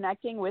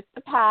reconnecting with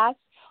the past,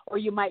 or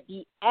you might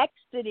be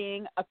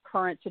exiting a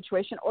current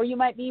situation, or you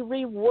might be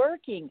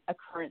reworking a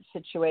current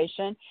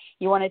situation.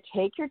 You want to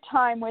take your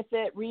time with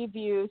it,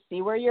 review,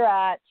 see where you're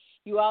at.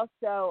 You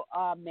also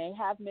may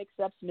have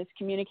mix-ups,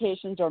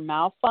 miscommunications, or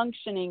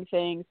malfunctioning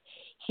things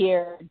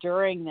here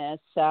during this.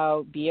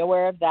 So be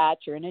aware of that.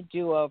 You're in a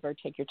do-over.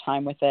 Take your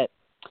time with it.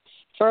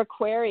 For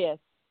Aquarius,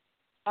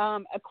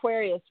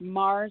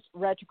 Mars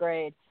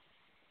retrograde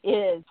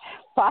is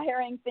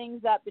firing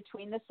things up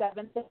between the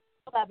 7th and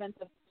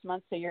 11th of this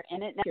month. So you're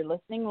in it now. You're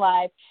listening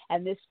live,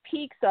 and this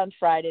peaks on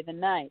Friday the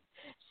 9th.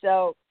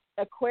 So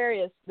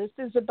Aquarius, this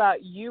is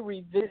about you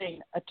revisiting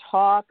a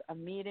talk, a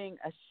meeting,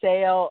 a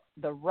sale,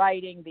 the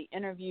writing, the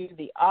interview,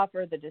 the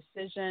offer, the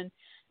decision,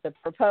 the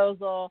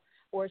proposal,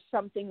 or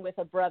something with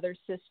a brother,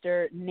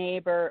 sister,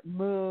 neighbor,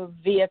 move,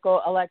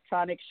 vehicle,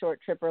 electronic, short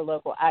trip, or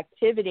local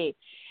activity.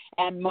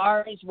 And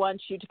Mars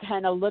wants you to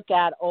kind of look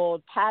at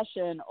old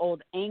passion,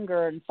 old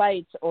anger and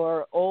fights,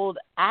 or old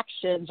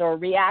actions or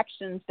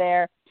reactions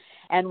there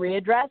and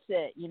readdress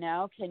it.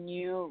 Can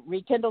you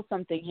rekindle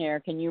something here?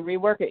 Can you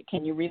rework it?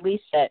 Can you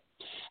release it?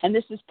 And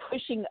this is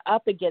pushing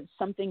up against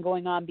something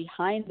going on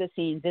behind the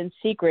scenes, in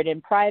secret, in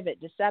private,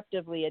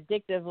 deceptively,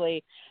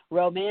 addictively,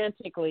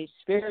 romantically,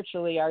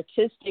 spiritually,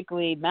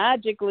 artistically,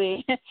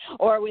 magically,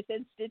 or with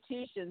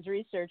institutions,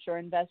 research, or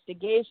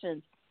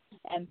investigations.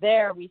 And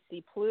there we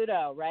see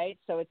Pluto, right?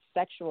 So it's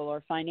sexual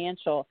or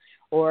financial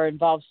or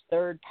involves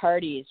third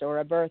parties or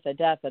a birth, a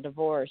death, a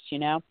divorce,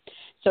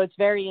 So it's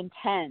very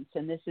intense.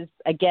 And this is,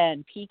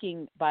 again,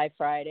 peaking by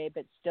Friday,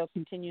 but still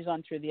continues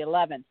on through the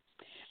 11th.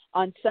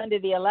 On Sunday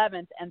the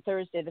 11th and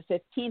Thursday the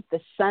 15th,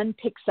 the sun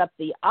picks up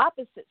the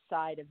opposite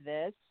side of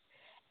this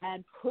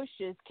and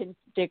pushes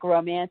kinetic,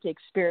 romantic,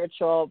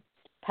 spiritual,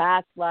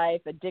 past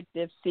life,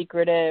 addictive,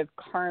 secretive,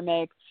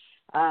 karmic,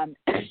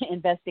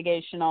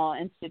 investigational,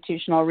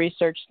 institutional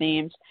research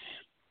themes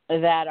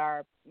that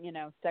are,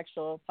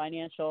 sexual,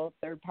 financial,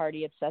 third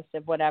party,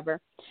 obsessive,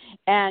 whatever.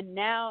 And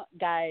now,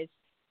 guys,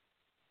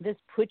 this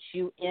puts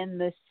you in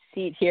the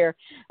seat here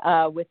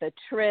with a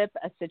trip,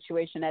 a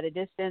situation at a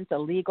distance, a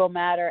legal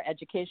matter,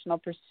 educational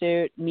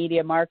pursuit,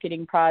 media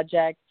marketing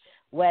project,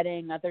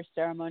 wedding, other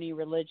ceremony,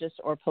 religious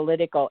or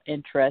political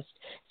interest.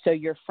 So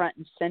you're front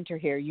and center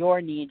here,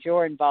 your needs,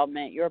 your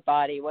involvement, your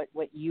body, what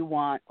you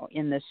want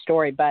in this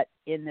story, but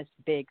in this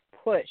big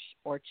push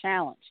or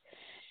challenge.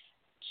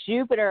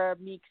 Jupiter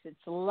makes its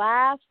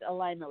last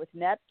alignment with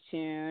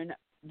Neptune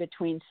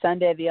between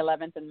Sunday the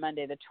 11th and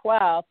Monday the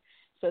 12th.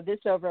 So this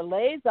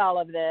overlays all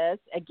of this,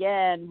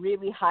 again,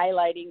 really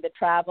highlighting the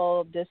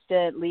travel,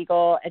 distant,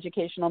 legal,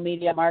 educational,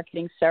 media,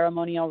 marketing,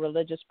 ceremonial,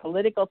 religious,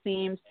 political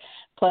themes,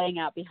 playing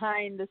out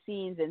behind the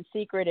scenes, in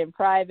secret, in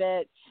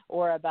private,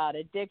 or about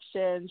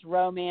addictions,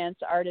 romance,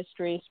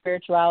 artistry,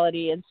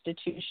 spirituality,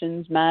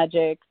 institutions,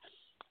 magic,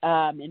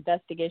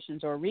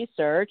 investigations or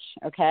research,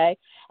 okay?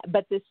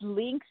 But this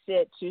links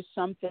it to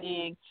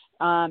something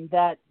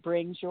that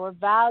brings your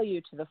value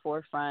to the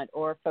forefront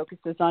or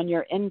focuses on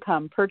your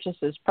income,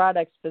 purchases,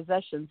 products,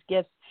 possessions,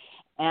 gifts,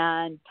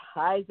 and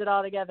ties it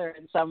all together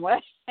in some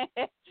way.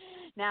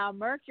 Now,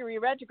 Mercury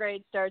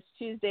retrograde starts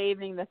Tuesday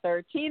evening the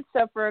 13th.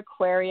 So for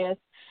Aquarius,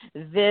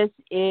 this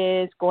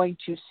is going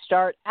to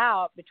start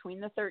out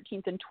between the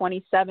 13th and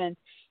 27th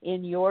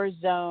in your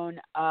zone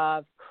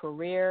of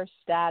career,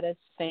 status,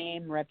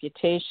 fame,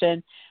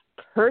 reputation,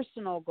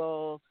 personal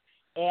goals,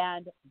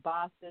 and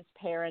bosses,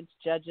 parents,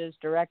 judges,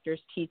 directors,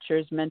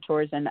 teachers,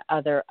 mentors, and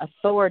other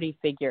authority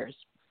figures.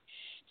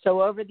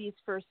 So over these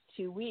first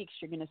 2 weeks,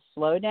 you're going to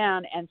slow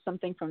down, and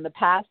something from the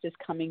past is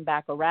coming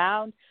back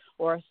around,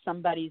 or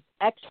somebody's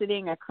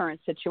exiting a current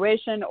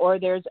situation, or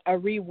there's a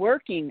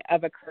reworking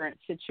of a current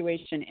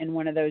situation in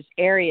one of those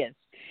areas.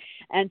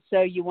 And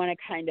so you want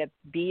to kind of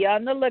be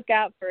on the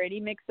lookout for any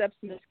mix-ups,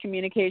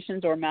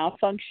 miscommunications, or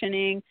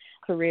malfunctioning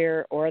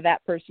career or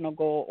that personal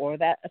goal or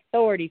that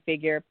authority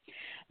figure.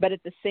 But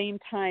at the same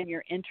time,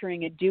 you're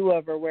entering a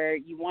do-over where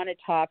you want to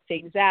talk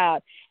things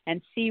out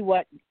and see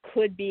what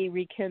could be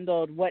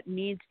rekindled, what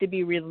needs to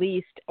be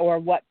released, or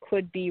what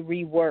could be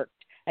reworked,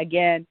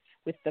 again,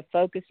 with the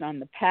focus on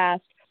the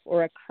past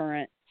or a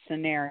current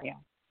scenario.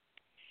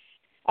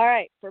 All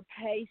right, for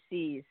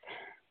Pisces,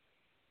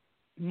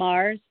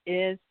 Mars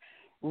is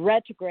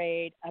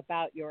retrograde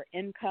about your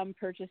income,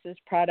 purchases,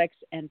 products,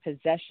 and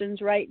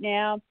possessions right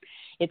now.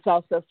 It's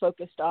also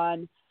focused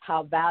on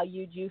how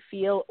valued you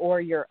feel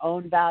or your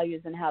own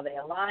values and how they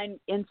align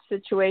in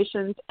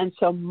situations. And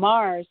so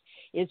Mars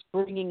is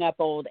bringing up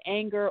old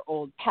anger,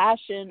 old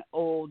passion,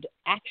 old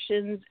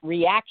actions,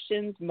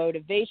 reactions,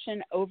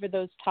 motivation over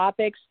those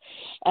topics.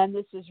 And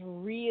this is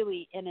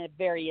really in a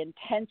very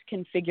intense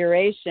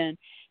configuration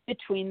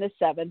between the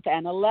 7th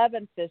and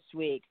 11th this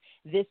week.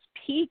 This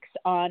peaks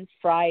on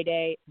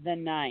Friday the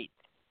 9th,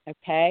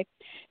 okay?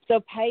 So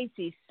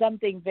Pisces,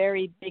 something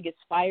very big is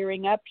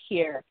firing up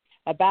here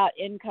about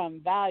income,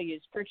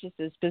 values,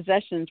 purchases,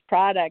 possessions,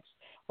 products,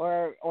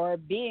 or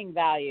being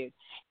valued.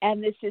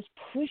 And this is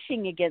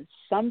pushing against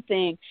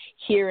something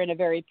here in a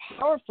very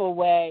powerful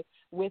way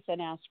with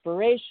an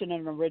aspiration,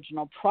 an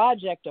original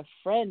project, a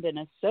friend,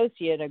 an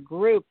associate, a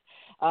group,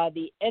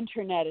 the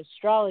internet,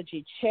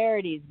 astrology,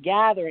 charities,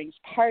 gatherings,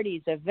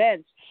 parties,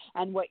 events,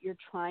 and what you're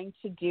trying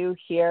to do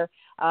here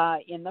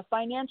in the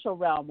financial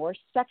realm or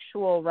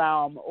sexual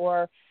realm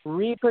or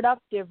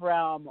reproductive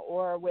realm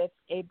or with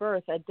a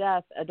birth, a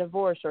death, a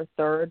divorce, or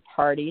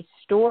third-party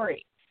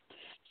story.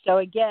 So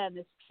again,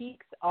 this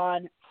peaks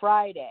on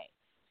Friday.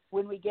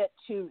 When we get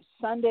to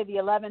Sunday the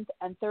 11th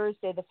and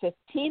Thursday the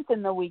 15th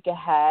in the week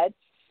ahead,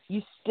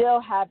 you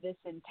still have this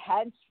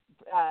intense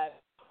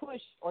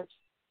push or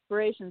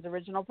inspirations,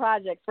 original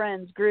project,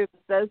 friends, groups,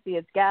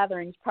 associates,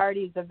 gatherings,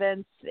 parties,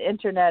 events,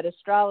 internet,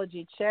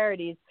 astrology,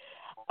 charities.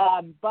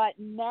 But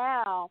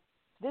now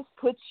this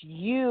puts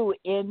you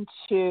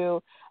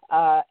into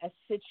a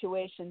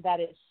situation that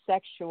is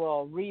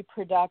sexual,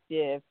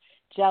 reproductive,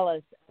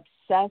 jealous,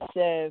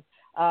 obsessive,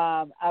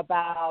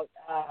 about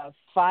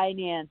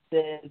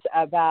finances,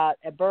 about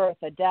a birth,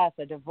 a death,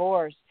 a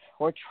divorce,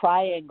 or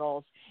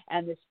triangles.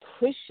 And this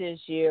pushes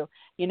you,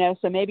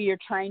 so maybe you're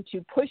trying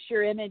to push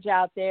your image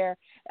out there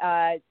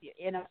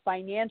in a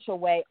financial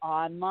way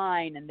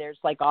online, and there's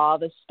like all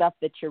this stuff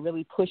that you're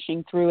really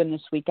pushing through in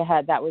this week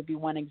ahead. That would be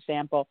one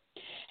example.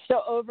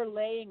 So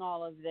overlaying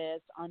all of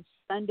this on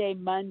Sunday,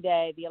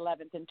 Monday, the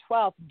 11th and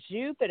 12th,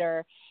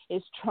 Jupiter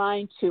is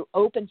trying to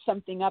open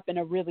something up in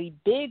a really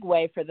big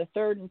way for the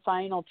third and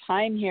final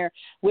time here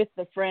with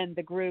the friend,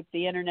 the group,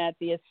 the internet,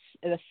 the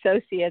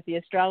associate, the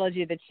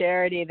astrology, the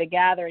charity, the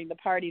gathering, the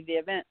party, the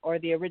event, or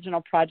the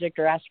original project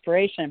or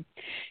aspiration.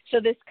 So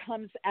this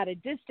comes at a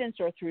distance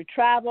or through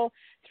travel,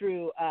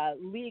 through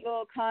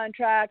legal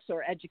contracts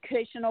or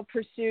educational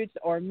pursuits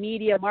or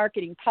media,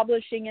 marketing,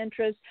 publishing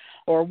interests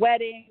or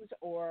weddings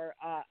or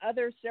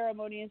other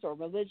ceremonies or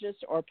religious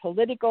or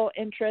political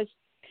interests.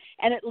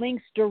 And it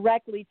links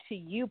directly to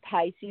you,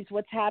 Pisces,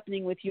 what's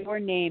happening with your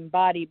name,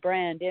 body,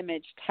 brand,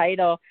 image,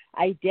 title,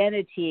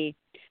 identity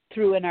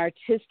through an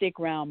artistic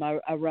realm,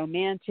 a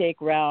romantic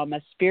realm,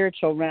 a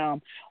spiritual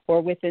realm,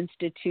 or with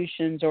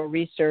institutions or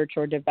research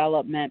or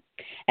development.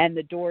 And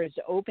the door is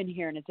open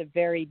here, and it's a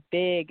very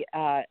big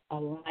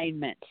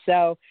alignment.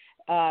 So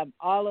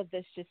all of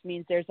this just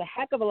means there's a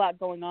heck of a lot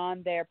going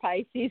on there,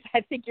 Pisces.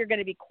 I think you're going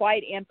to be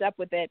quite amped up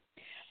with it.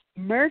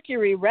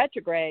 Mercury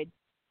Retrograde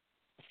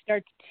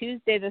starts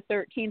Tuesday the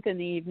 13th in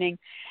the evening,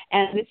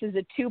 and this is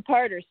a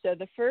two-parter. So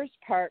the first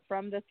part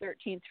from the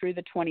 13th through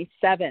the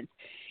 27th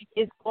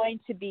is going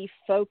to be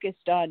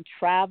focused on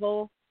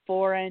travel,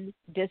 foreign,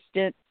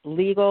 distant,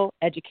 legal,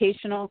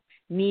 educational,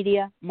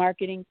 media,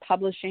 marketing,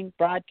 publishing,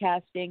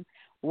 broadcasting,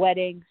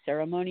 wedding,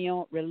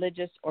 ceremonial,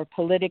 religious, or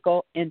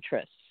political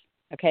interests.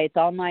 Okay, it's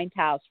all ninth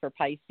house for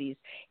Pisces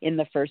in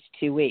the first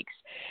 2 weeks.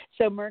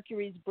 So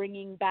Mercury's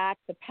bringing back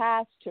the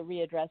past to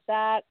readdress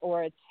that,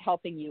 or it's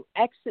helping you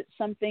exit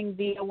something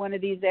via one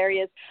of these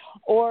areas,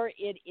 or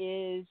it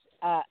is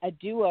a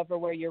do-over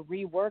where you're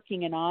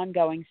reworking an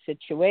ongoing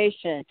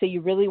situation. So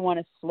you really want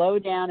to slow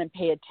down and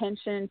pay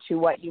attention to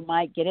what you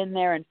might get in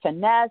there and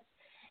finesse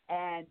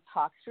and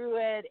talk through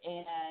it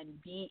and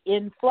be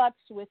in flux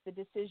with the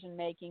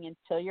decision-making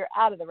until you're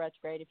out of the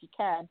retrograde if you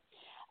can.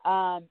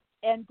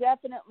 And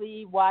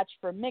definitely watch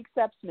for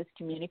mix-ups,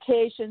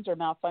 miscommunications, or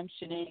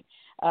malfunctioning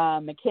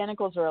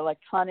mechanicals or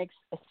electronics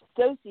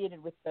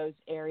associated with those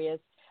areas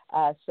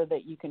so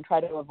that you can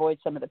try to avoid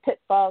some of the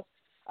pitfalls.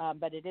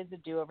 But it is a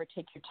do-over.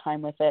 Take your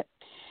time with it.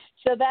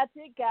 So that's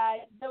it,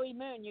 guys. Zoe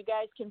Moon. You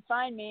guys can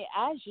find me,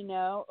 as you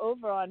know,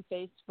 over on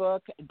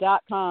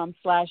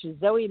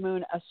Facebook.com/Zoe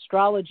Moon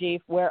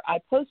Astrology, where I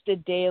post a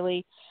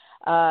daily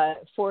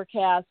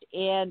forecast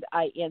and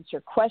I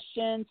answer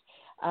questions.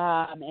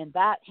 And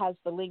that has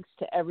the links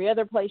to every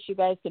other place you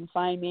guys can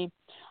find me.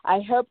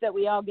 I hope that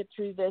we all get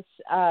through this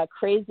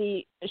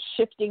crazy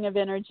shifting of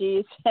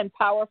energies and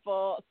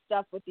powerful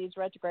stuff with these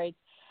retrogrades,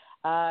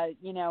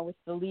 with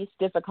the least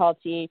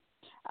difficulty.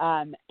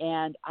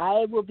 And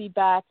I will be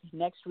back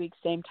next week,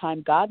 same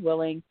time, God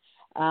willing.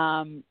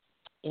 And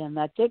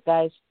that's it,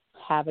 guys.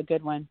 Have a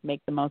good one.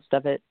 Make the most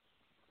of it.